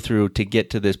to go through to get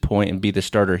to this point and be the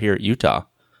starter here at Utah.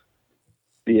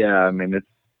 Yeah,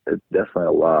 it's definitely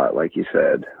a lot, like you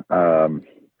said.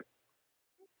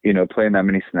 Playing that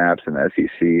many snaps in the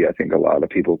SEC, I think a lot of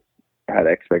people had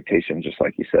expectations, just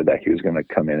like you said, that he was going to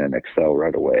come in and excel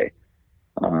right away.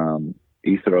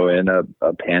 You throw in a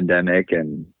pandemic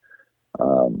and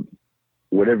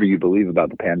whatever you believe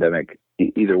about the pandemic,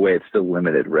 either way, it's still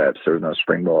limited reps. There was no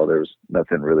spring ball. There was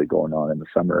nothing really going on in the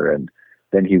summer. And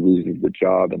then he loses the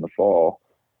job in the fall.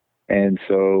 And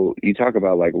so you talk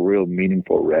about like real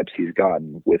meaningful reps he's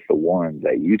gotten with the ones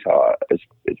at Utah.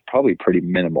 It's probably pretty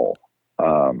minimal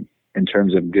in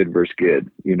terms of good versus good,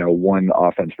 one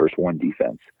offense versus one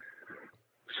defense.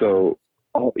 So,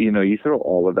 you throw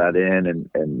all of that in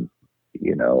and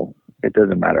it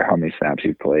doesn't matter how many snaps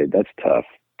you've played. That's tough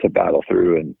to battle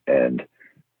through. And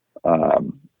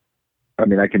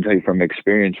I can tell you from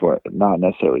experience, not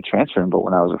necessarily transferring, but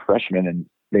when I was a freshman and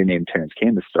they named Terrence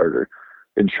Kane the starter,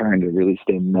 and trying to really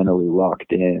stay mentally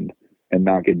locked in and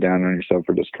not get down on yourself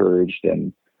or discouraged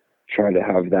and try to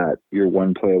have that you're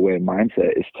one play away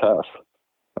mindset is tough.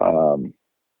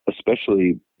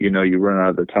 Especially, you run out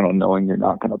of the tunnel knowing you're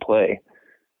not going to play.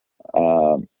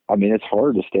 It's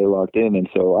hard to stay locked in. And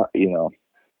so,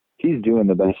 he's doing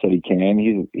the best that he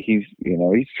can. He's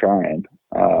trying.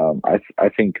 I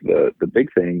think the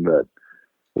big thing that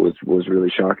was really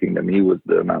shocking to me was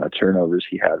the amount of turnovers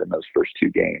he had in those first two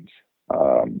games.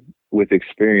 With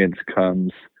experience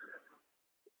comes,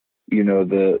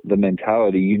 the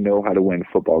mentality, how to win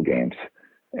football games.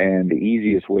 And the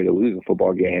easiest way to lose a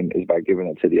football game is by giving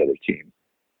it to the other team.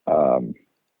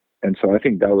 And so I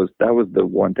think that was the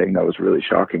one thing that was really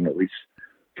shocking, at least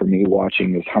for me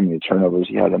watching, is how many turnovers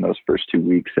he had in those first 2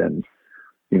 weeks. And,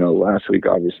 last week,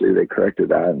 obviously they corrected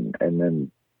that and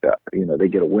then, they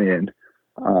get a win.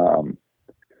 So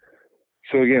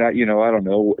again, I don't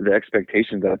know, the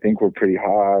expectations I think were pretty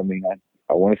high. I mean,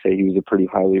 I want to say he was a pretty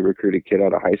highly recruited kid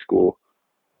out of high school.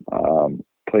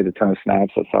 Played a ton of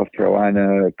snaps at South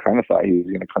Carolina. Kind of thought he was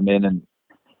going to come in and,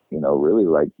 really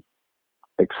like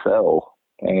excel.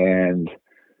 And,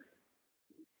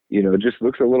 it just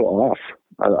looks a little off.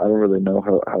 I don't really know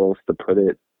how else to put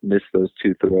it. Missed those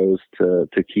two throws to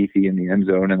Keithy in the end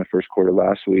zone in the first quarter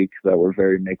last week that were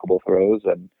very makeable throws.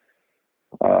 And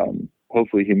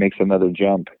hopefully he makes another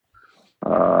jump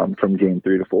from game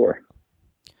 3 to 4.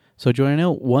 So, Jordan, I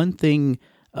know one thing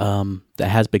that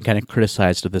has been kind of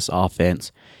criticized of this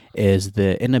offense is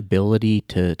the inability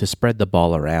to spread the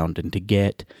ball around and to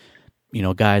get,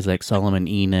 guys like Solomon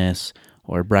Enos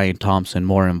or Brian Thompson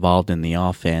more involved in the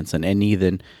offense, and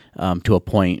even to a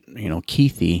point,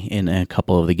 Keithy in a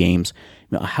couple of the games.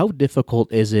 How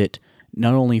difficult is it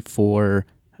not only for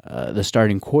the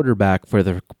starting quarterback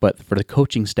but for the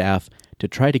coaching staff to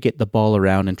try to get the ball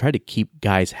around and try to keep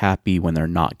guys happy when they're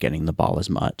not getting the ball as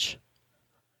much?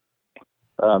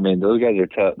 I mean, those guys are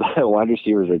tough. Wide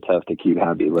receivers are tough to keep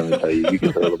happy. Let me tell you, you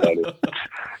can throw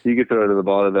the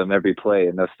ball to them every play,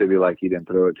 and they'll still be like, "You didn't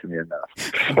throw it to me enough."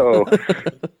 So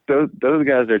those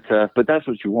guys are tough. But that's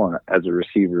what you want as a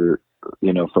receiver.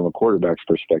 From a quarterback's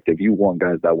perspective, you want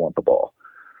guys that want the ball.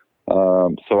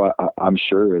 So I'm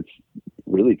sure it's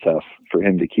really tough for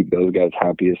him to keep those guys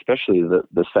happy, especially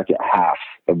the second half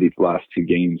of these last two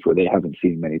games where they haven't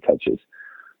seen many touches.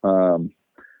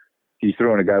 You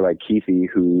throw in a guy like Keithy,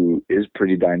 who is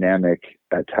pretty dynamic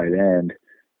at tight end.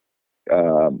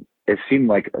 It seemed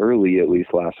like early, at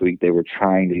least last week, they were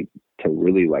trying to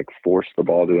really like force the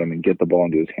ball to him and get the ball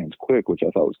into his hands quick, which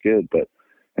I thought was good. But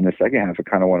in the second half, it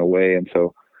kind of went away. And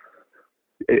so,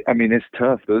 it's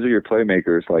tough. Those are your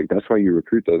playmakers. Like, that's why you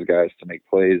recruit those guys to make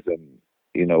plays. And,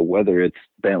 whether it's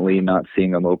Bentley not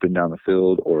seeing them open down the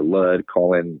field or Ludd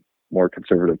calling more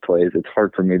conservative plays, it's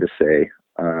hard for me to say.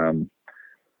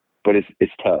 But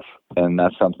it's tough. And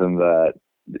that's something that,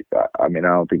 I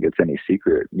don't think it's any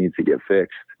secret. It needs to get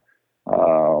fixed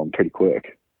pretty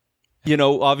quick.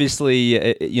 Obviously,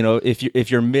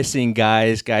 if you're missing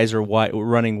guys are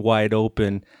running wide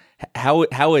open.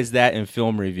 How is that in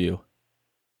film review?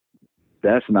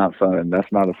 That's not fun.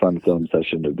 That's not a fun film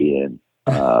session to be in.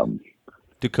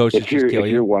 Do coaches just kill you?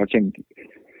 If you're watching,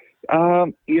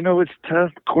 it's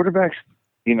tough. Quarterbacks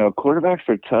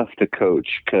are tough to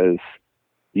coach because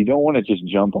you don't want to just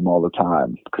jump them all the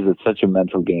time because it's such a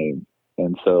mental game.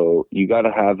 And so you got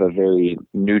to have a very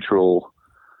neutral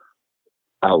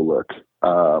outlook.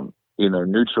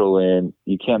 Neutral in,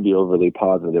 you can't be overly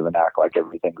positive and act like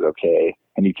everything's okay.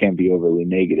 And you can't be overly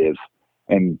negative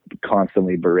and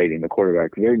constantly berating the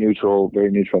quarterback. Very neutral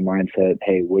mindset.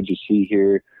 Hey, what'd you see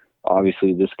here?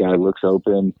 Obviously, this guy looks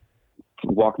open.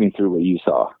 Walk me through what you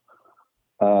saw.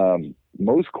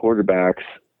 Most quarterbacks,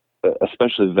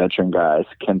 especially veteran guys,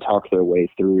 can talk their way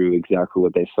through exactly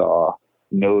what they saw,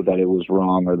 know that it was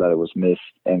wrong or that it was missed,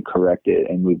 and correct it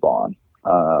and move on.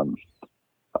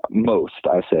 Most,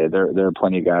 I say, there are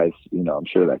plenty of guys, I'm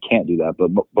sure that can't do that,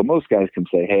 but most guys can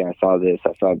say, hey, I saw this,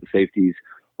 I saw the safeties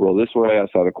roll this way, I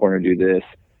saw the corner do this,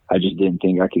 I just didn't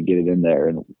think I could get it in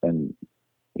there, and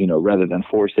rather than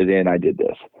force it in, I did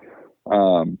this.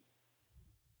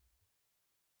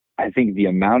 I think the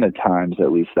amount of times,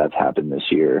 at least, that's happened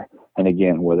this year, and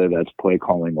again, whether that's play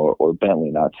calling or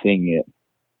Bentley not seeing it,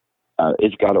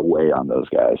 it's got to weigh on those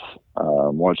guys.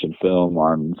 Watching film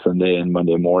on Sunday and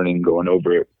Monday morning, going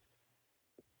over it.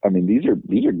 These are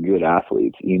good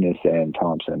athletes, Enos and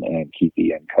Thompson and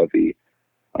Keithy and Covey.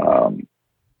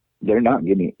 They're not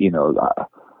getting,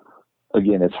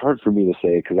 again, it's hard for me to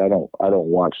say because I don't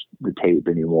watch the tape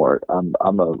anymore. I'm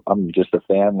just a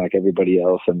fan like everybody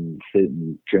else and sit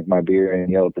and drink my beer and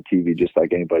yell at the TV just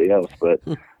like anybody else. But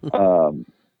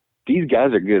these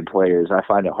guys are good players. I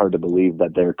find it hard to believe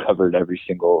that they're covered every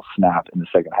single snap in the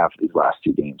second half of these last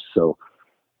two games. So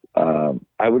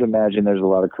I would imagine there's a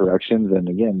lot of corrections. And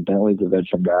again, Bentley's a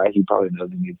veteran guy. He probably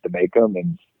knows he needs to make them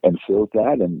and feels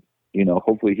that. And,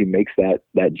 hopefully he makes that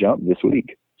jump this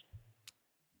week.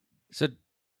 So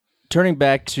turning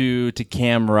back to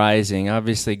Cam Rising,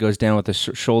 obviously goes down with a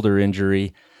shoulder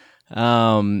injury.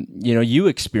 You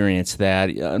experienced that.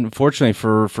 Unfortunately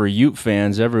for Ute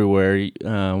fans everywhere,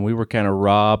 we were kind of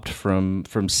robbed from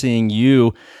seeing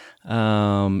you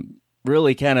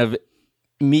really kind of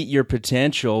meet your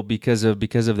potential because of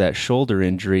that shoulder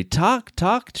injury. Talk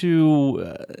to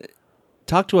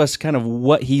us kind of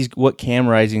what Cam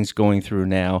Rising's going through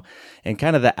now, and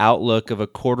kind of the outlook of a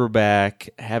quarterback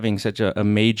having such a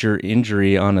major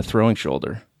injury on a throwing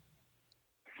shoulder.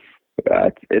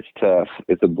 It's tough.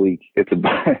 It's a bleak. It's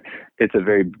a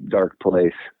very dark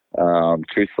place.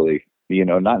 Truthfully,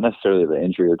 not necessarily the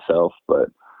injury itself, but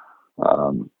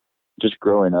just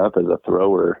growing up as a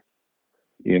thrower.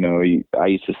 I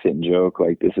used to sit and joke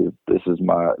like this is the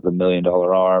 $1 million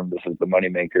arm. This is the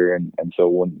moneymaker, and so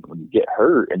when you get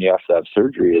hurt and you have to have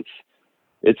surgery,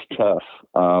 it's tough.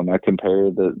 I compare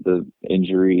the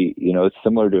injury. It's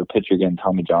similar to a pitcher getting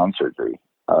Tommy John surgery.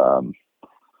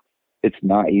 It's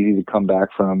not easy to come back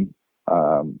from.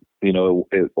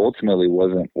 It ultimately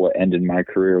wasn't what ended my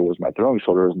career was my throwing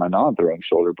shoulder, it was my non-throwing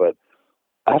shoulder. But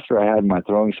after I had my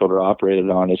throwing shoulder operated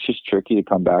on, it's just tricky to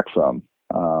come back from.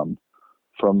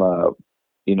 From a,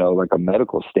 like a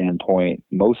medical standpoint,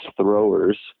 most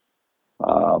throwers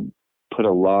put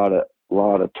a lot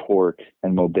of torque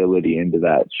and mobility into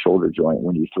that shoulder joint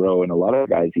when you throw, and a lot of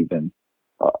guys even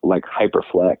like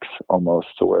hyperflex almost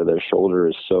to where their shoulder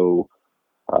is so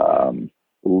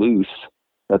loose.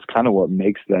 That's kind of what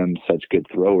makes them such good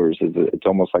throwers. It's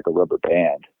almost like a rubber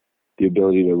band, the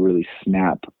ability to really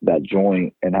snap that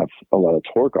joint and have a lot of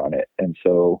torque on it. And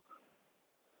so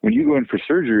when you go in for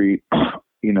surgery,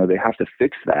 they have to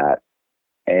fix that.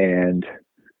 And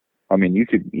I mean, you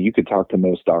could talk to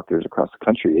most doctors across the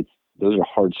country. Those are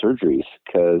hard surgeries,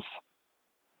 because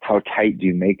how tight do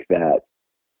you make that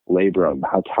labrum?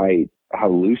 How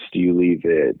loose do you leave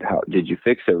it? How did you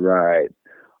fix it right?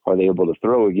 Are they able to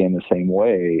throw again the same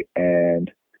way?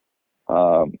 And,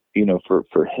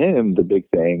 for him, the big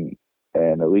thing,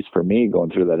 and at least for me going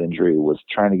through that injury, was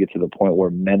trying to get to the point where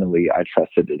mentally I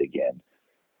trusted it again.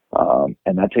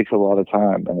 And that takes a lot of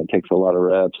time, and it takes a lot of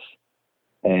reps,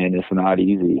 and it's not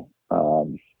easy.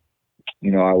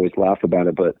 I always laugh about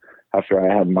it, but after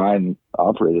I had mine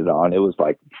operated on, it was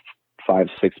like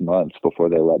 5-6 months before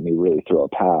they let me really throw a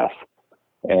pass.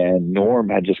 And Norm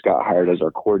had just got hired as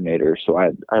our coordinator. So I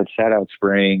had sat out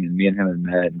spring, and me and him had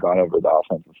met and gone over the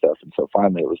offense and stuff. And so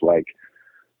finally it was like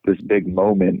this big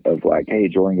moment of like, hey,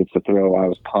 Jordan gets to throw. I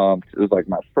was pumped. It was like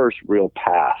my first real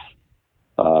pass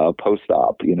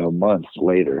post-op, months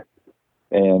later.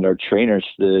 And our trainer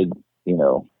stood,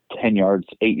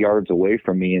 8 yards away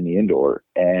from me in the indoor.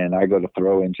 And I go to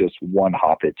throw and just one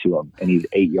hop it to him, and he's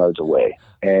 8 yards away.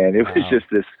 And it was just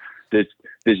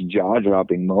this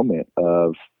jaw-dropping moment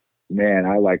of, man,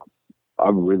 I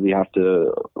really have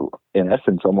to, in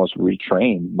essence, almost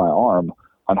retrain my arm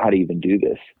on how to even do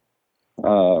this.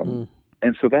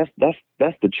 And so that's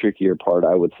the trickier part,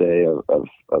 I would say, of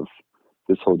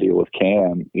this whole deal with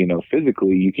Cam.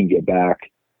 Physically, you can get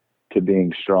back to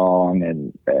being strong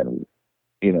and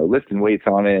lifting weights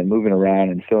on it and moving around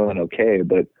and feeling okay.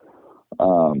 But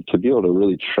to be able to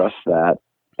really trust that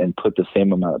and put the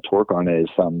same amount of torque on it is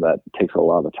something that takes a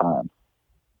lot of time.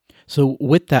 So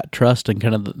with that trust and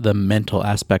kind of the mental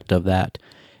aspect of that,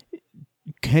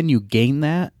 can you gain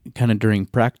that kind of during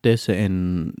practice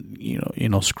and,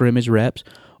 scrimmage reps,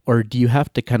 or do you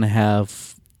have to kind of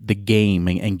have the game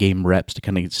and game reps to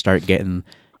kind of start getting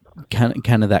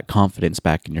kind of that confidence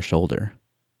back in your shoulder?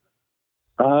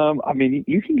 I mean,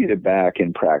 you can get it back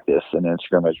in practice and in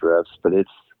scrimmage reps, but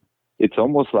it's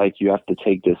almost like you have to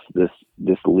take this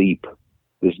leap,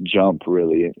 this jump,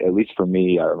 really. At least for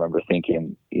me, I remember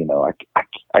thinking,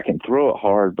 I can throw it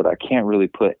hard, but I can't really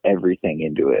put everything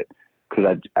into it,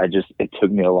 because it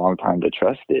took me a long time to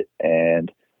trust it.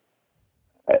 And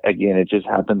again, it just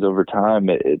happens over time.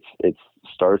 It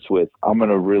starts with, I'm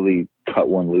going to really cut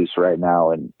one loose right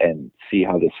now and see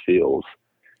how this feels.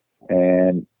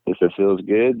 And if it feels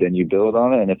good, then you build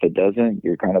on it. And if it doesn't,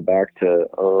 you're kind of back to,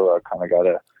 I kind of got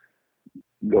to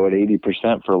go at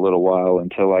 80% for a little while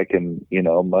until I can,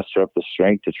 muster up the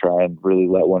strength to try and really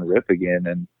let one rip again.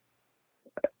 And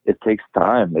it takes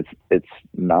time. It's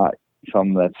not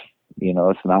something that's,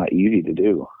 it's not easy to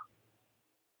do.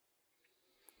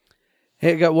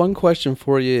 Hey, I got one question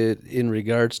for you in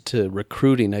regards to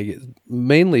recruiting,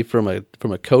 mainly from a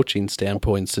coaching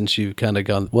standpoint, since you've kind of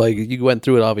gone, well, you went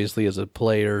through it obviously as a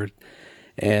player,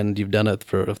 and you've done it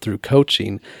through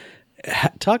coaching.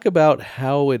 Talk about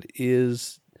how it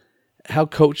is, how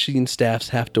coaching staffs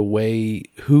have to weigh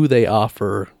who they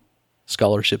offer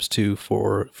scholarships to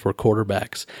for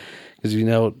quarterbacks. Because, you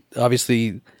know,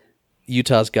 obviously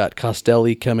Utah's got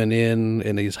Costelli coming in,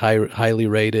 and he's highly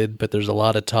rated, but there's a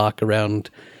lot of talk around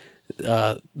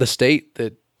the state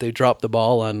that they dropped the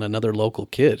ball on another local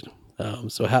kid.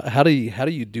 So how do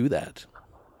you do that?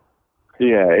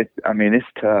 Yeah, it's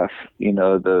tough. You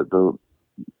know,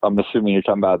 I'm assuming you're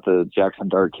talking about the Jackson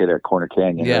Dart kid at Corner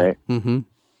Canyon, right? Mm-hmm.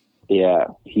 Yeah,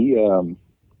 he's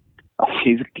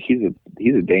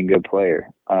a dang good player.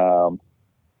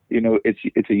 You know,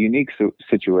 it's a unique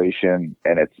situation,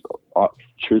 and it's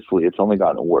truthfully, it's only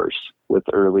gotten worse with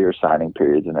earlier signing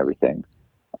periods and everything.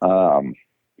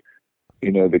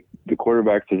 You know, the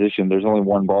quarterback position, there's only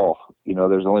one ball. You know,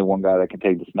 there's only one guy that can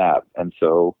take the snap, and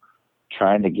so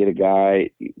trying to get a guy,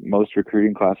 most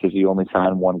recruiting classes, you only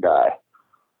sign one guy,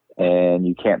 and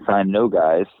you can't sign no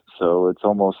guys. So it's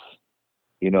almost,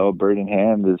 you know, a bird in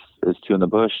hand is two in the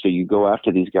bush. So you go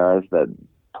after these guys that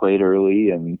played early,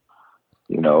 and,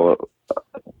 you know,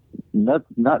 not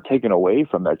taken away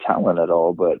from their talent at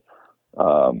all, but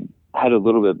had a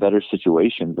little bit better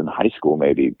situations in high school.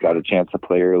 Maybe got a chance to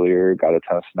play earlier, got a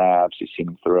ton of snaps. You've seen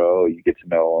them throw, you get to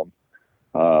know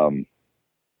them.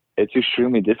 It's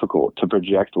extremely difficult to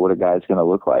project what a guy's going to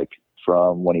look like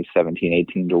from when he's 17,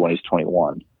 18 to when he's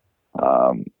 21.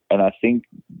 And I think,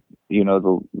 you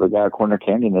know, the guy at Corner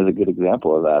Canyon is a good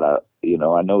example of that.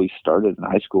 I know he started in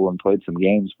high school and played some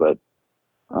games, but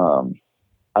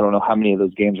I don't know how many of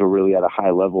those games were really at a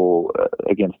high level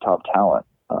against top talent.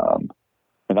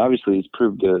 And obviously he's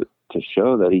proved to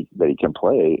show that he can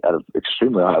play at an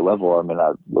extremely high level. I mean,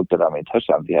 I've looked at how many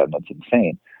touchdowns he had, and it's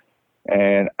insane.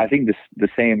 And I think the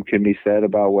same can be said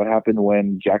about what happened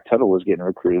when Jack Tuttle was getting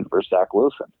recruited for Zach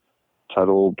Wilson.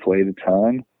 Tuttle played a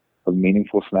ton of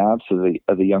meaningful snaps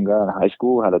as a young guy in high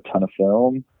school, had a ton of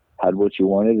film, had what you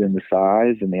wanted in the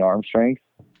size and the arm strength.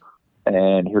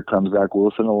 And here comes Zach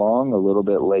Wilson along a little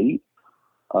bit late.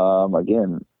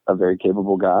 Again, a very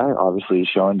capable guy. Obviously, he's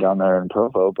showing down there in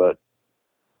Provo, but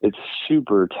it's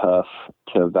super tough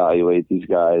to evaluate these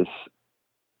guys.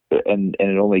 And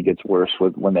it only gets worse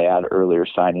when they add earlier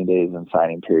signing days and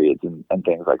signing periods and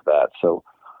things like that. So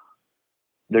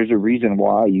there's a reason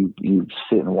why you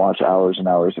sit and watch hours and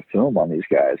hours of film on these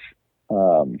guys.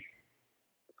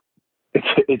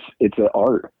 It's an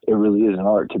art. It really is an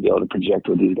art to be able to project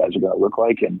what these guys are going to look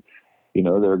like. And, you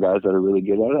know, there are guys that are really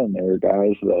good at it, and there are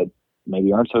guys that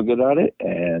maybe aren't so good at it.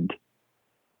 And,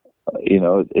 you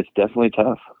know, it's definitely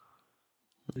tough.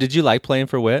 Did you like playing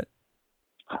for Whit?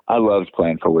 I loved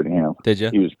playing for Whittingham. Did you?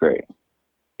 He was great.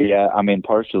 Yeah, I mean,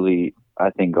 partially, I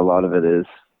think a lot of it is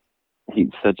he's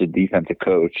such a defensive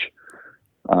coach.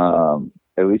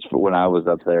 At least for when I was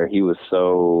up there, he was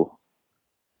so.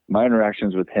 My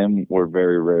interactions with him were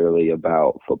very rarely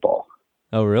about football.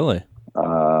 Oh, really?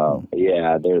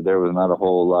 Yeah, there was not a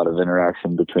whole lot of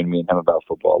interaction between me and him about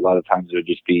football. A lot of times it would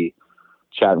just be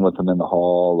chatting with him in the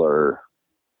hall or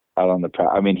out on the.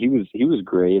 I mean, he was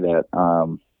great at.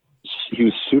 He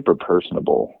was super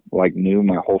personable, like knew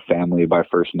my whole family by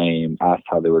first name, asked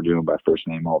how they were doing by first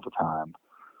name all the time,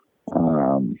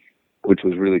 which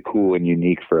was really cool and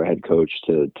unique for a head coach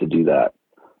to do that.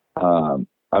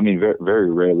 I mean, very,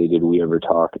 very rarely did we ever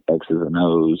talk X's and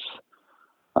O's.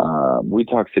 We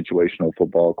talk situational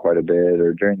football quite a bit,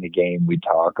 or during the game we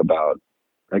talk about,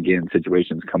 again,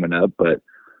 situations coming up. But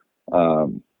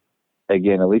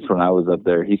again, at least when I was up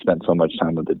there, he spent so much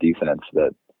time with the defense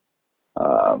that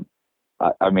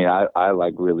I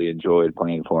like really enjoyed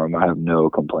playing for him. I have no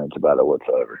complaints about it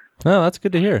whatsoever. Oh, that's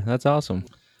good to hear. That's awesome.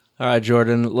 All right,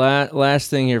 Jordan, last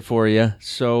thing here for you.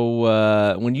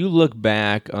 So when you look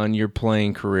back on your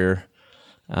playing career,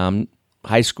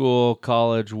 high school,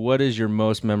 college, what is your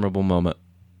most memorable moment?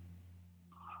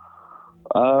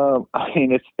 I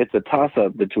mean, it's a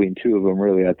toss-up between two of them,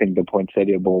 really. I think the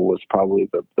Poinsettia Bowl was probably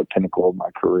the pinnacle of my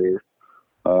career.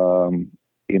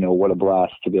 You know, what a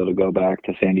blast to be able to go back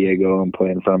to San Diego and play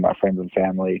in front of my friends and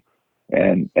family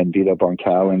and beat up on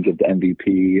Cal and get the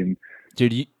MVP. And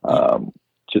dude,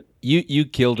 you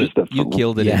killed it. You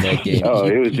killed it in that game. Oh,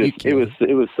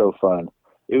 it was so fun.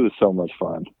 It was so much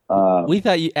fun. We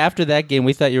thought after that game,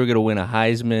 we thought you were going to win a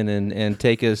Heisman and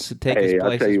take us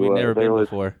places we've never been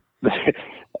before.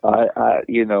 I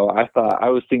thought I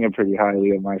was thinking pretty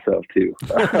highly of myself too.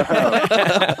 But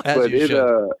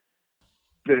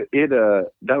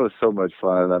that was so much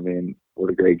fun. I mean, what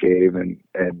a great game.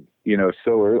 And you know,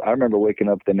 I remember waking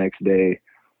up the next day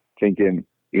thinking,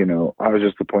 you know, I was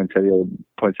just the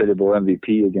Poinsettia Bowl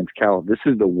MVP against Cal. This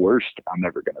is the worst I'm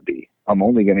ever going to be. I'm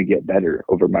only going to get better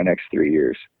over my next 3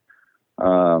 years.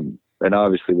 And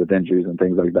obviously with injuries and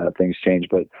things like that, things change,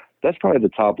 but that's probably the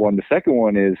top one. The second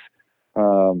one is,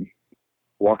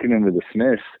 walking into the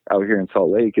Smiths out here in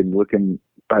Salt Lake and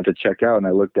about to check out, and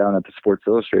I look down at the Sports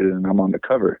Illustrated and I'm on the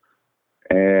cover.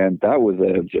 And that was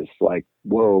a just like,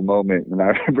 whoa moment. And I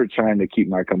remember trying to keep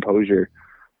my composure,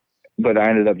 but I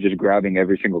ended up just grabbing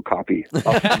every single copy off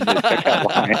the checkout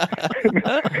line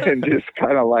and just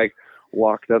kind of like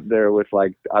walked up there with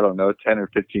like, I don't know, 10 or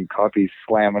 15 copies,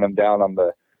 slamming them down on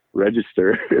the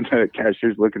register. And the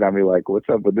cashier's looking at me like, what's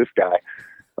up with this guy?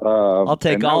 I'll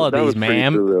take all of these,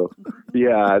 ma'am. Surreal.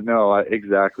 Yeah, no,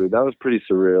 exactly. That was pretty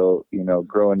surreal. You know,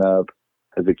 growing up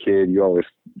as a kid, you always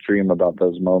dream about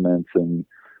those moments and,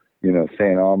 you know,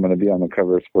 saying, oh, I'm going to be on the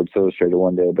cover of Sports Illustrated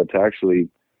one day. But to actually,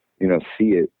 you know, see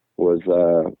it was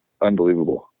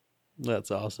unbelievable. That's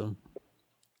awesome.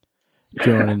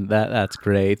 Jordan, that's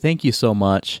great. Thank you so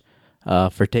much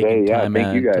for taking time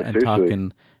thank you guys,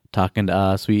 and talking to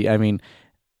us.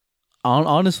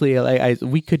 Honestly,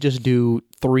 we could just do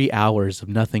 3 hours of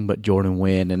nothing but Jordan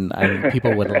Wynn, and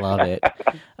people would love it.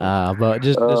 But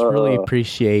just really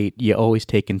appreciate you always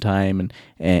taking time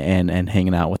and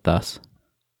hanging out with us.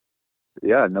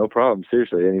 Yeah, no problem.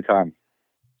 Seriously, anytime.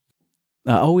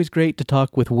 Always great to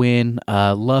talk with Wynn.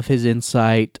 Love his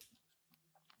insight.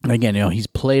 Again, you know, he's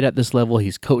played at this level,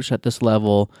 he's coached at this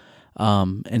level.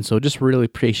 And so just really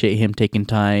appreciate him taking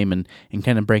time and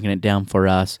kind of breaking it down for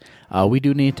us. We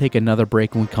do need to take another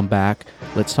break when we come back.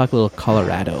 Let's talk a little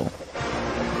Colorado.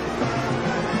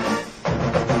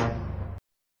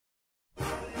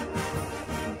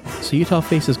 So Utah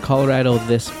faces Colorado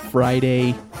this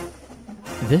Friday.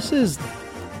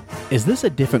 Is this a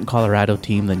different Colorado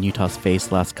team than Utah's faced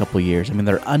the last couple of years? I mean,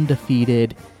 they're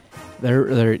undefeated.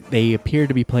 They appear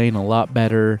to be playing a lot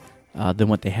better than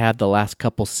what they had the last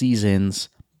couple seasons.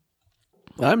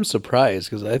 I'm surprised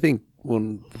because I think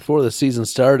before the season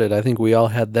started, I think we all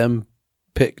had them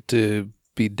picked to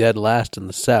be dead last in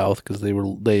the South because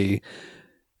they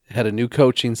had a new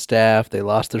coaching staff. They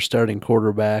lost their starting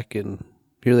quarterback, and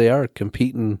here they are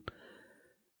competing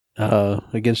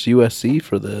against USC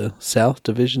for the South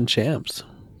Division champs.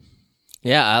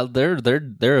 Yeah,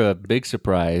 they're a big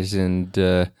surprise, and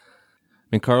I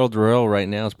mean, Carl Durrell right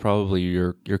now is probably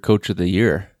your coach of the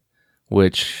year,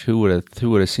 which who would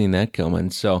have seen that coming?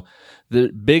 So the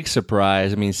big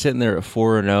surprise. I mean, sitting there at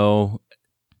 4-0,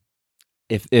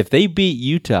 if they beat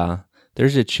Utah,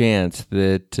 there's a chance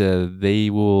that they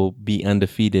will be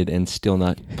undefeated and still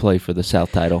not play for the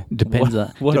South title.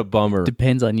 What a bummer.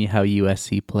 Depends on how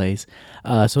USC plays.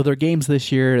 So their games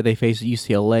this year, they face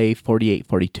UCLA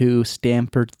 48-42,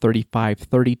 Stanford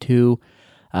 35-32.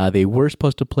 They were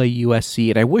supposed to play USC,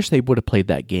 and I wish they would have played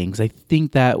that game because I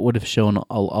think that would have shown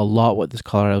a lot what this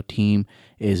Colorado team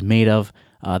is made of.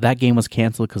 That game was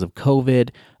canceled because of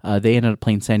COVID. They ended up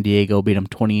playing San Diego, beat them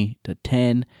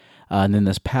 20-10. And then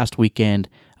this past weekend,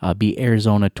 beat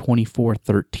Arizona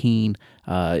 24-13.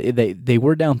 They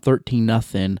were down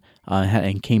 13-0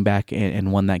 and came back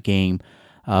and won that game.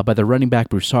 But the running back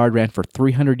Broussard ran for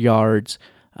 300 yards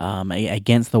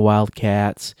against the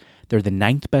Wildcats. They're the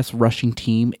 9th best rushing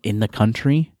team in the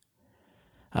country,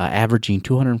 averaging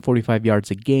 245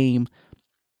 yards a game.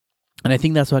 And I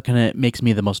think that's what kind of makes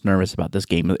me the most nervous about this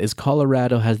game is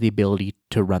Colorado has the ability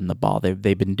to run the ball.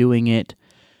 They've been doing it.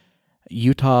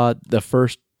 Utah, the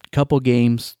first couple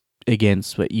games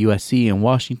against USC and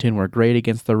Washington were great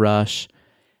against the rush.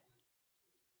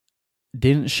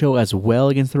 Didn't show as well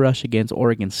against the rush against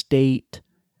Oregon State.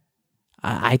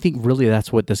 I think really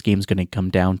that's what this game is going to come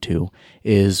down to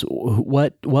is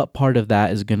what part of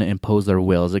that is going to impose their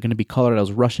will. Is it going to be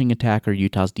Colorado's rushing attack or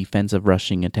Utah's defensive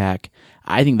rushing attack?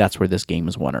 I think that's where this game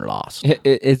is won or lost.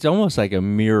 It's almost like a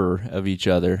mirror of each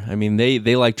other. I mean,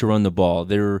 they like to run the ball.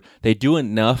 They do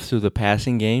enough through the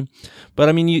passing game. But,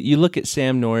 I mean, you look at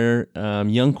Sam Neuer,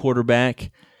 young quarterback,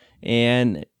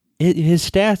 and his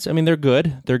stats, I mean, they're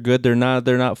good. They're good. They're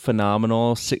not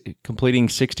phenomenal. Completing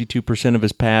 62% of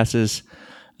his passes,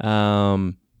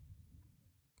 4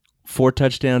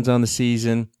 touchdowns on the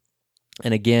season,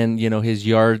 and again, you know, his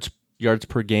yards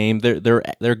per game. They're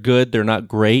good. They're not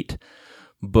great,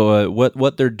 but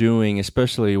what they're doing,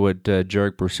 especially what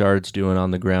Jarek Broussard's doing on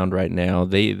the ground right now,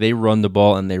 they run the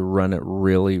ball and they run it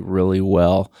really, really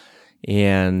well,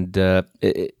 and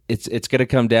it's going to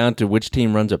come down to which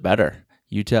team runs it better.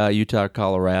 Utah,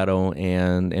 Colorado,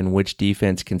 and which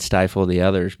defense can stifle the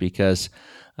others because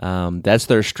that's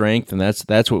their strength, and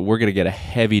that's what we're going to get a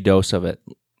heavy dose of it.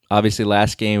 Obviously,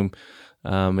 last game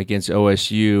against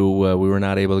OSU, we were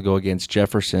not able to go against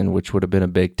Jefferson, which would have been a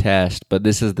big test. But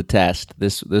this is the test.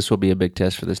 This will be a big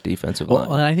test for this defensive line.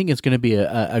 Well, I think it's going to be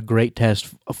a great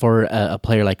test for a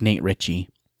player like Nate Ritchie,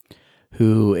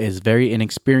 who is very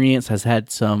inexperienced, has had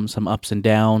some ups and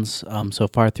downs so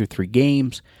far through 3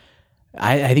 games.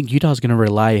 I think Utah's going to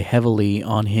rely heavily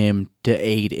on him to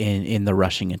aid in the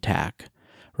rushing attack,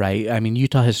 right? I mean,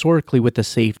 Utah historically with the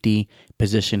safety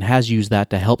position has used that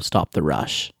to help stop the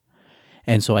rush.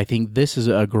 And so I think this is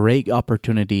a great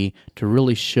opportunity to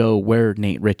really show where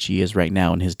Nate Ritchie is right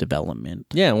now in his development.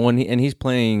 Yeah, and he's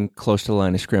playing close to the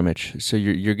line of scrimmage, so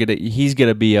he's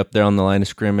gonna be up there on the line of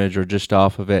scrimmage or just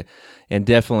off of it, and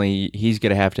definitely he's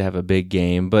gonna have to have a big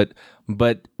game. But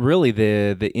really,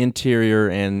 the interior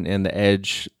and the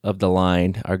edge of the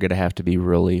line are gonna have to be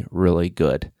really, really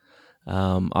good.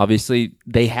 Obviously,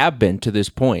 they have been to this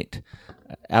point.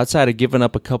 Outside of giving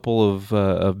up a couple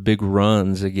of big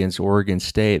runs against Oregon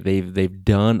State, they've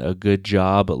done a good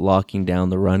job at locking down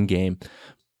the run game.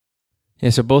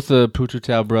 Yeah, so both the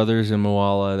Pututau brothers and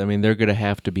Moala, I mean, they're going to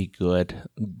have to be good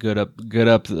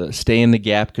up, stay in the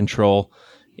gap control,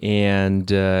 and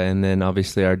then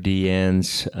obviously our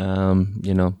DNs.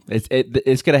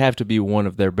 It's going to have to be one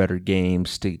of their better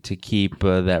games to keep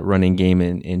that running game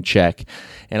in check,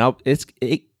 and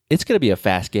It's going to be a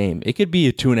fast game. It could be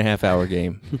a 2.5-hour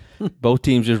game. Both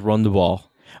teams just run the ball.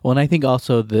 Well, and I think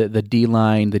also the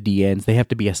D-line, the DNs, they have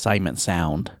to be assignment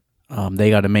sound. They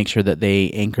got to make sure that they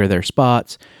anchor their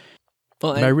spots.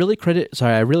 Well, but I really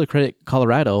credit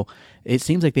Colorado. It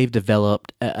seems like they've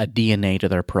developed a DNA to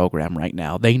their program right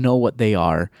now. They know what they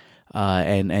are,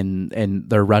 and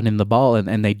they're running the ball,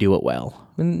 and they do it well.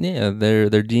 And yeah, their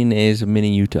DNA is a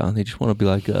mini Utah. They just want to be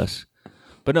like us.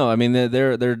 But no, I mean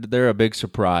they're a big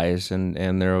surprise, and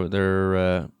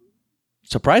they're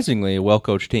surprisingly a well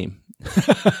coached team.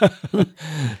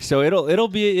 So it'll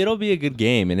be a good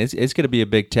game, and it's going to be a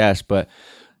big test. But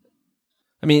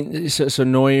I mean, so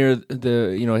Neuer,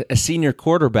 a senior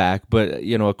quarterback, but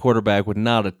a quarterback with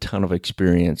not a ton of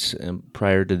experience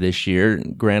prior to this year.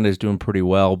 Grant is doing pretty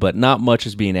well, but not much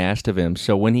is being asked of him.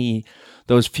 So when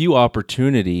those few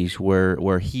opportunities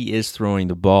where he is throwing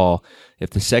the ball, if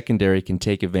the secondary can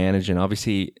take advantage and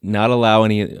obviously not allow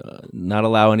any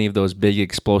of those big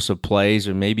explosive plays,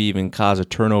 or maybe even cause a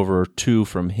turnover or two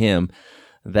from him,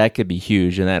 that could be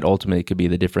huge, and that ultimately could be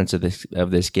the difference of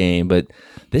this game. But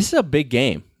this is a big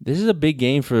game. This is a big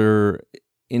game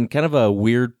in kind of a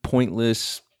weird,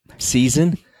 pointless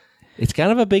season. It's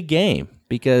kind of a big game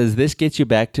because this gets you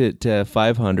back to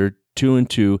 500,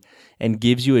 2-2, and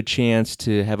gives you a chance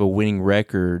to have a winning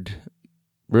record,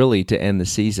 really, to end the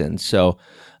season. So,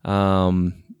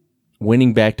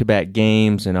 winning back-to-back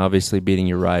games and obviously beating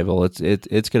your rival, it's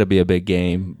going to be a big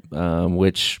game,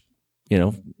 which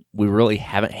we really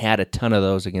haven't had a ton of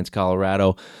those against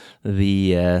Colorado,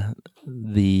 the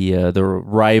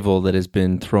rival that has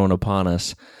been thrown upon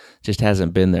us just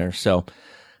hasn't been there. So.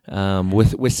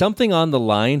 With something on the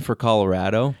line for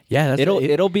Colorado, yeah,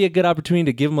 it'll be a good opportunity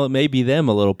to give them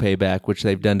a little payback, which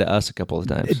they've done to us a couple of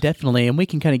times. Definitely, and we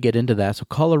can kind of get into that. So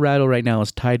Colorado right now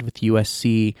is tied with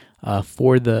USC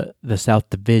for the South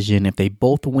Division. If they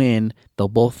both win, they'll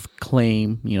both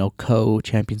claim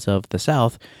co-champions of the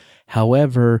South.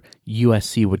 However,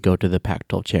 USC would go to the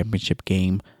Pac-12 championship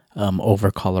game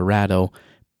over Colorado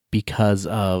because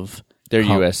of their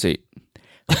USC.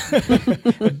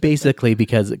 Basically,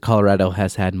 because Colorado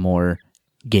has had more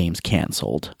games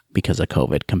canceled because of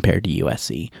COVID compared to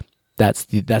USC. That's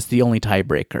the only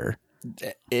tiebreaker.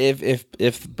 If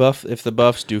the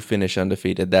Buffs do finish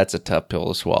undefeated, that's a tough pill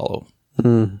to swallow.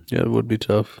 Yeah, it would be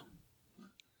tough.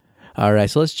 All right,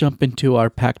 so let's jump into our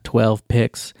Pac-12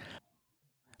 picks.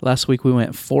 Last week we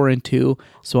went 4-2,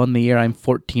 so on the year I'm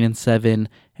 14-7,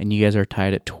 and you guys are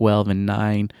tied at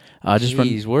 12-9.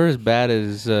 We're as bad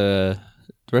as the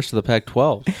rest of the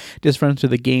Pac-12. Just run through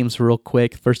the games real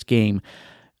quick. First game,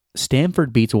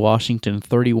 Stanford beats Washington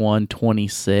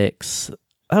 31-26.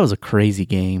 That was a crazy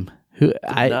game.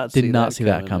 I did not see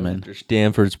that coming. After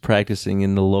Stanford's practicing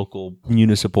in the local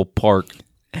municipal park.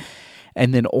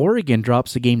 And then Oregon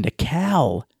drops the game to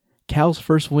Cal. Cal's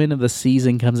first win of the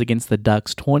season comes against the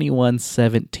Ducks,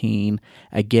 21-17.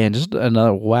 Again, just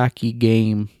another wacky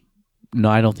game. No,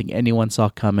 I don't think anyone saw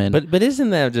coming. But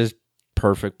isn't that just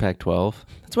perfect Pac-12?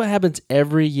 That's what happens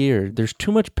every year. There's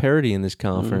too much parity in this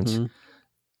conference. Mm-hmm.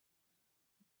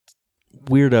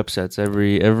 Weird upsets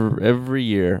every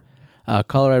year.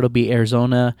 Colorado beat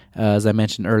Arizona, as I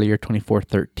mentioned earlier,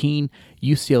 24-13.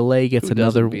 UCLA gets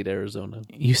another beat Arizona.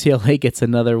 UCLA gets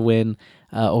another win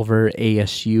over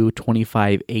ASU,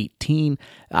 25-18.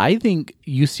 I think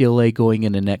UCLA going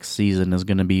into next season is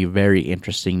going to be very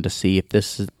interesting to see if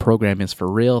this program is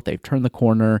for real, if they've turned the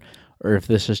corner, or if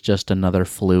this is just another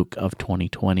fluke of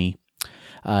 2020.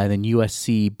 And then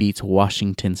USC beats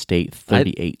Washington State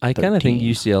 38-13. I kind of think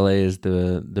UCLA is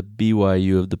the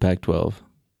BYU of the Pac-12.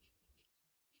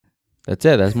 That's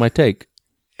it. That's my take.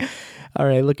 All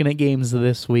right, looking at games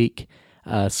this week.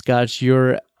 Scott, it's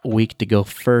your week to go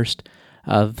first.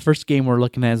 The first game we're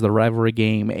looking at is the rivalry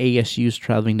game. ASU's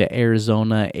traveling to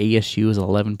Arizona. ASU is an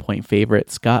 11-point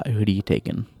favorite. Scott, who do you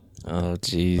taking? Oh,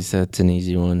 geez, that's an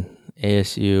easy one.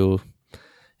 ASU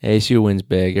wins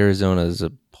big. Arizona's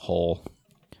a hole.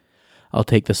 I'll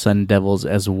take the Sun Devils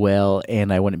as well,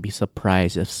 and I wouldn't be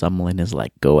surprised if Sumlin is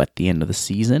let go at the end of the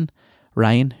season.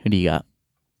 Ryan, who do you got?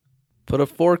 Put a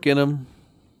fork in him.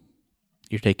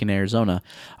 You're taking Arizona.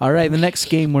 All right, the next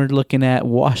game we're looking at,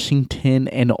 Washington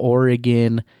and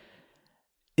Oregon.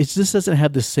 This doesn't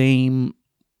have the same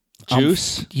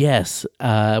Juice? Yes,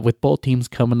 with both teams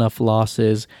coming off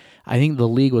losses. I think the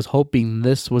league was hoping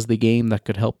this was the game that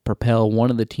could help propel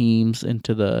one of the teams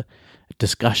into the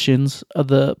discussions of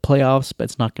the playoffs, but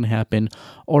it's not going to happen.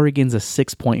 Oregon's a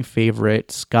 6-point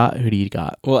favorite. Scott, who do you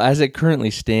got? Well, as it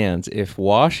currently stands, if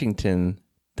Washington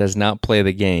does not play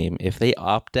the game, if they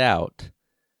opt out,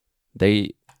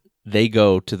 they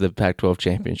go to the Pac-12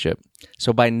 championship.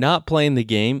 So by not playing the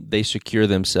game, they secure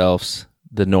themselves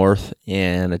the North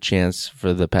and a chance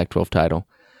for the Pac-12 title.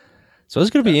 So it's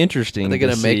going to be interesting. Are they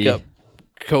going to make up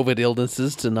COVID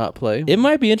illnesses to not play? It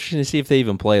might be interesting to see if they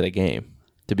even play the game,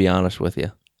 to be honest with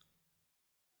you.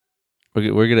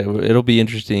 It'll be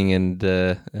interesting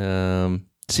and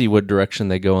see what direction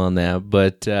they go on that.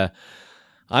 But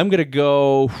I'm going to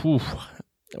go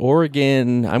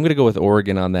Oregon. I'm going to go with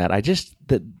Oregon on that. I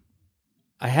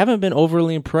haven't been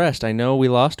overly impressed. I know we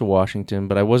lost to Washington,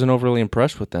 but I wasn't overly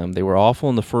impressed with them. They were awful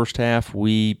in the first half.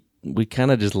 We kind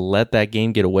of just let that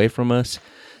game get away from us.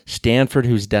 Stanford,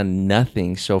 who's done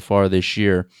nothing so far this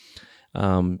year,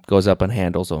 goes up and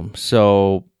handles them.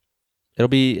 So it'll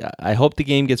be. I hope the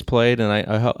game gets played, and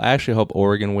I actually hope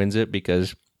Oregon wins it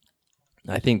because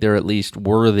I think they're at least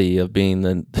worthy of being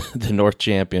the North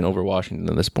champion over Washington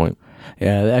at this point.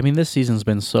 Yeah, I mean, this season's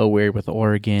been so weird with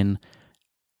Oregon.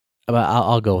 But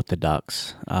I'll go with the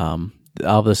Ducks.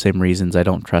 All the same reasons. I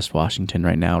don't trust Washington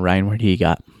right now. Ryan, where do you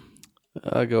got?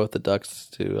 I'll go with the Ducks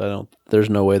too. There's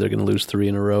no way they're going to lose 3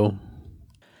 in a row.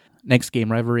 Next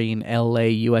game, rivalry in LA.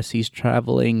 USC's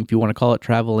traveling, if you want to call it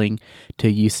traveling,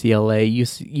 to UCLA.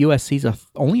 USC's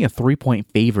only a 3-point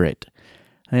favorite.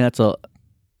 I think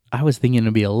I was thinking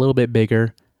it'd be a little bit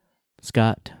bigger.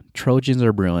 Scott, Trojans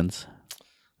or Bruins?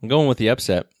 I'm going with the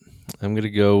upset. I'm going to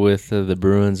go with the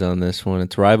Bruins on this one.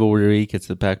 It's rivalry week. It's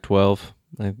the Pac-12.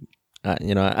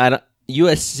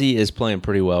 USC is playing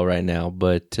pretty well right now,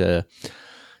 but yeah,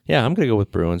 I'm going to go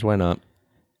with Bruins. Why not?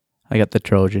 I got the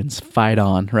Trojans. Fight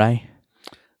on, right?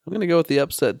 I'm going to go with the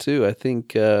upset too. I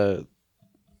think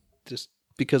just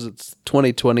because it's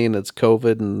 2020 and it's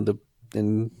COVID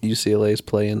and UCLA is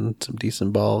playing some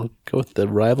decent ball, go with the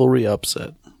rivalry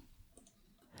upset.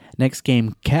 Next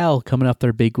game, Cal coming off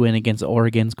their big win against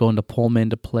Oregon's going to Pullman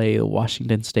to play the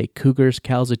Washington State Cougars.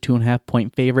 Cal's a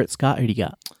 2.5-point favorite. Scott, who do you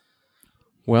got?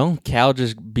 Well, Cal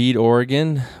just beat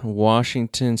Oregon.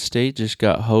 Washington State just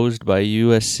got hosed by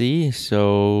USC.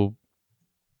 So,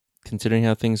 considering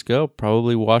how things go,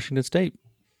 probably Washington State.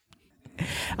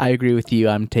 I agree with you.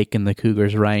 I'm taking the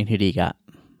Cougars. Ryan, who do you got?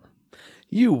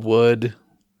 You would.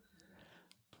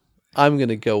 I'm going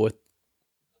to go with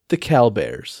the Cal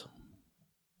Bears.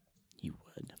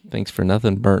 Thanks for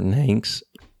nothing, Burton Hanks.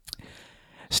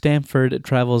 Stanford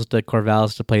travels to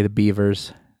Corvallis to play the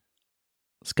Beavers.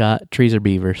 Scott, Trees or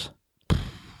Beavers?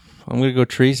 I'm going to go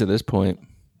Trees at this point.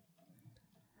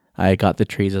 I got the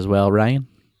Trees as well. Ryan?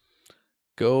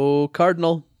 Go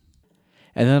Cardinal.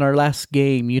 And then our last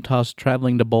game, Utah's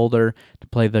traveling to Boulder to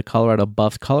play the Colorado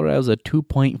Buffs. Colorado's a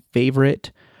 2-point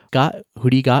favorite. Scott, who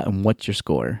do you got and what's your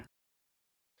score?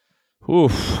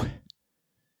 Oof.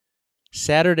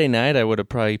 Saturday night, I would have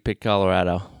probably picked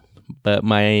Colorado, but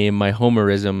my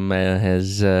homerism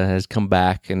has come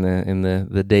back in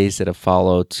the days that have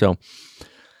followed. So,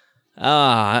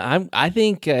 I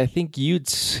think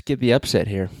Utes get the upset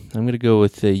here. I'm going to go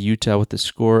with Utah with the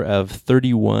score of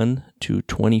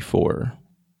 31-24.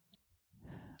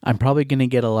 I'm probably going to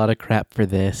get a lot of crap for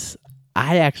this.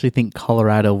 I actually think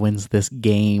Colorado wins this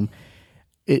game.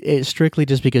 It's strictly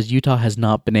just because Utah has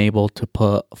not been able to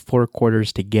put 4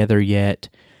 quarters together yet.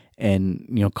 And,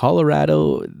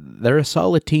 Colorado, they're a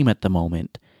solid team at the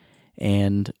moment.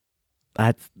 And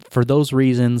for those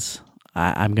reasons,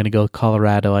 I'm going to go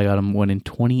Colorado. I got them winning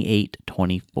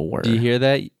 28-24. Do you hear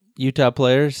that, Utah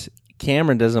players?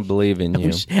 Cameron doesn't believe in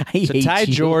you. So Ty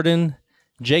Jordan,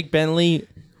 Jake Bentley,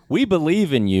 we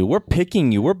believe in you. We're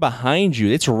picking you. We're behind you.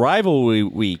 It's rivalry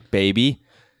week, baby.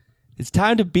 It's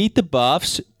time to beat the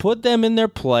Buffs, put them in their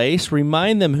place,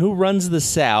 remind them who runs the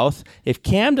South. If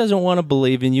Cam doesn't want to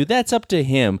believe in you, that's up to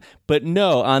him. But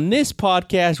no, on this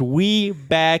podcast, we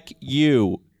back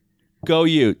you. Go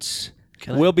Utes.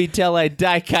 We'll be till I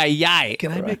die kai.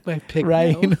 Can I make my pick?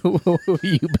 Ryan, now? who are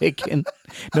you picking?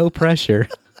 No pressure.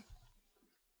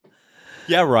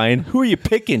 Yeah, Ryan, who are you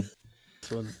picking?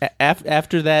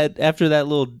 After that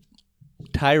little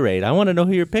tirade, I want to know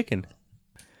who you're picking.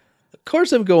 Of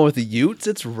course I'm going with the Utes.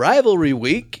 It's rivalry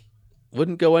week.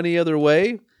 Wouldn't go any other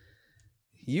way.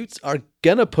 Utes are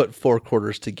gonna put 4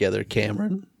 quarters together,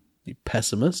 Cameron. You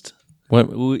pessimist.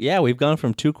 Yeah, we've gone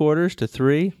from 2 quarters to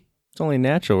 3. It's only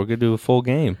natural. We're going to do a full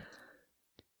game.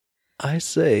 I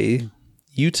say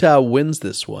Utah wins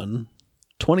this one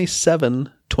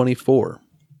 27-24.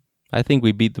 I think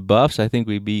we beat the Buffs. I think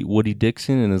we beat Woody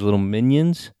Dixon and his little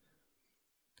minions.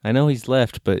 I know he's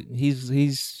left, but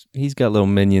he's got little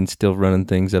minions still running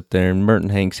things up there, and Merton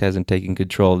Hanks hasn't taken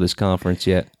control of this conference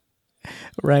yet.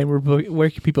 Ryan,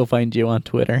 where can people find you on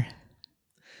Twitter?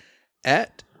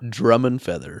 At Drum and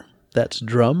Feather. That's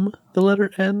drum, the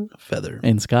letter N, feather.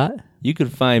 And Scott? You can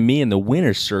find me in the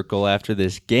winner's circle after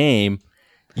this game.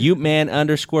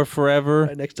 Uteman_forever.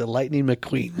 Right next to Lightning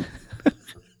McQueen.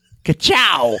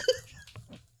 Ka-chow!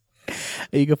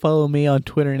 You can follow me on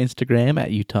Twitter and Instagram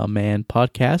at Utah Man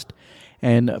Podcast.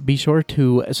 And be sure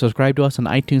to subscribe to us on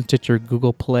iTunes, Stitcher,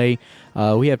 Google Play.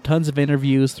 We have tons of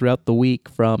interviews throughout the week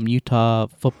from Utah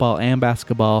football and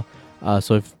basketball.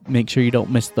 So make sure you don't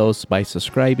miss those by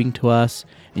subscribing to us.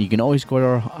 And you can always go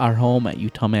to our home at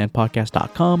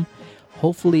UtahManPodcast.com.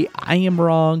 Hopefully I am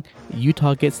wrong.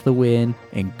 Utah gets the win.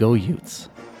 And go Utes.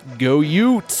 Go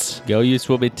Utes! Go Utes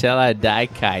will be till I die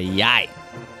kai.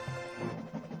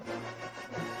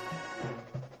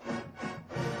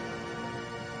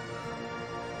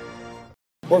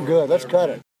 We're good. Let's cut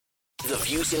it. The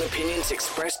views and opinions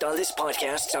expressed on this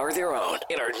podcast are their own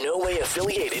and are no way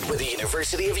affiliated with the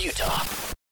University of Utah.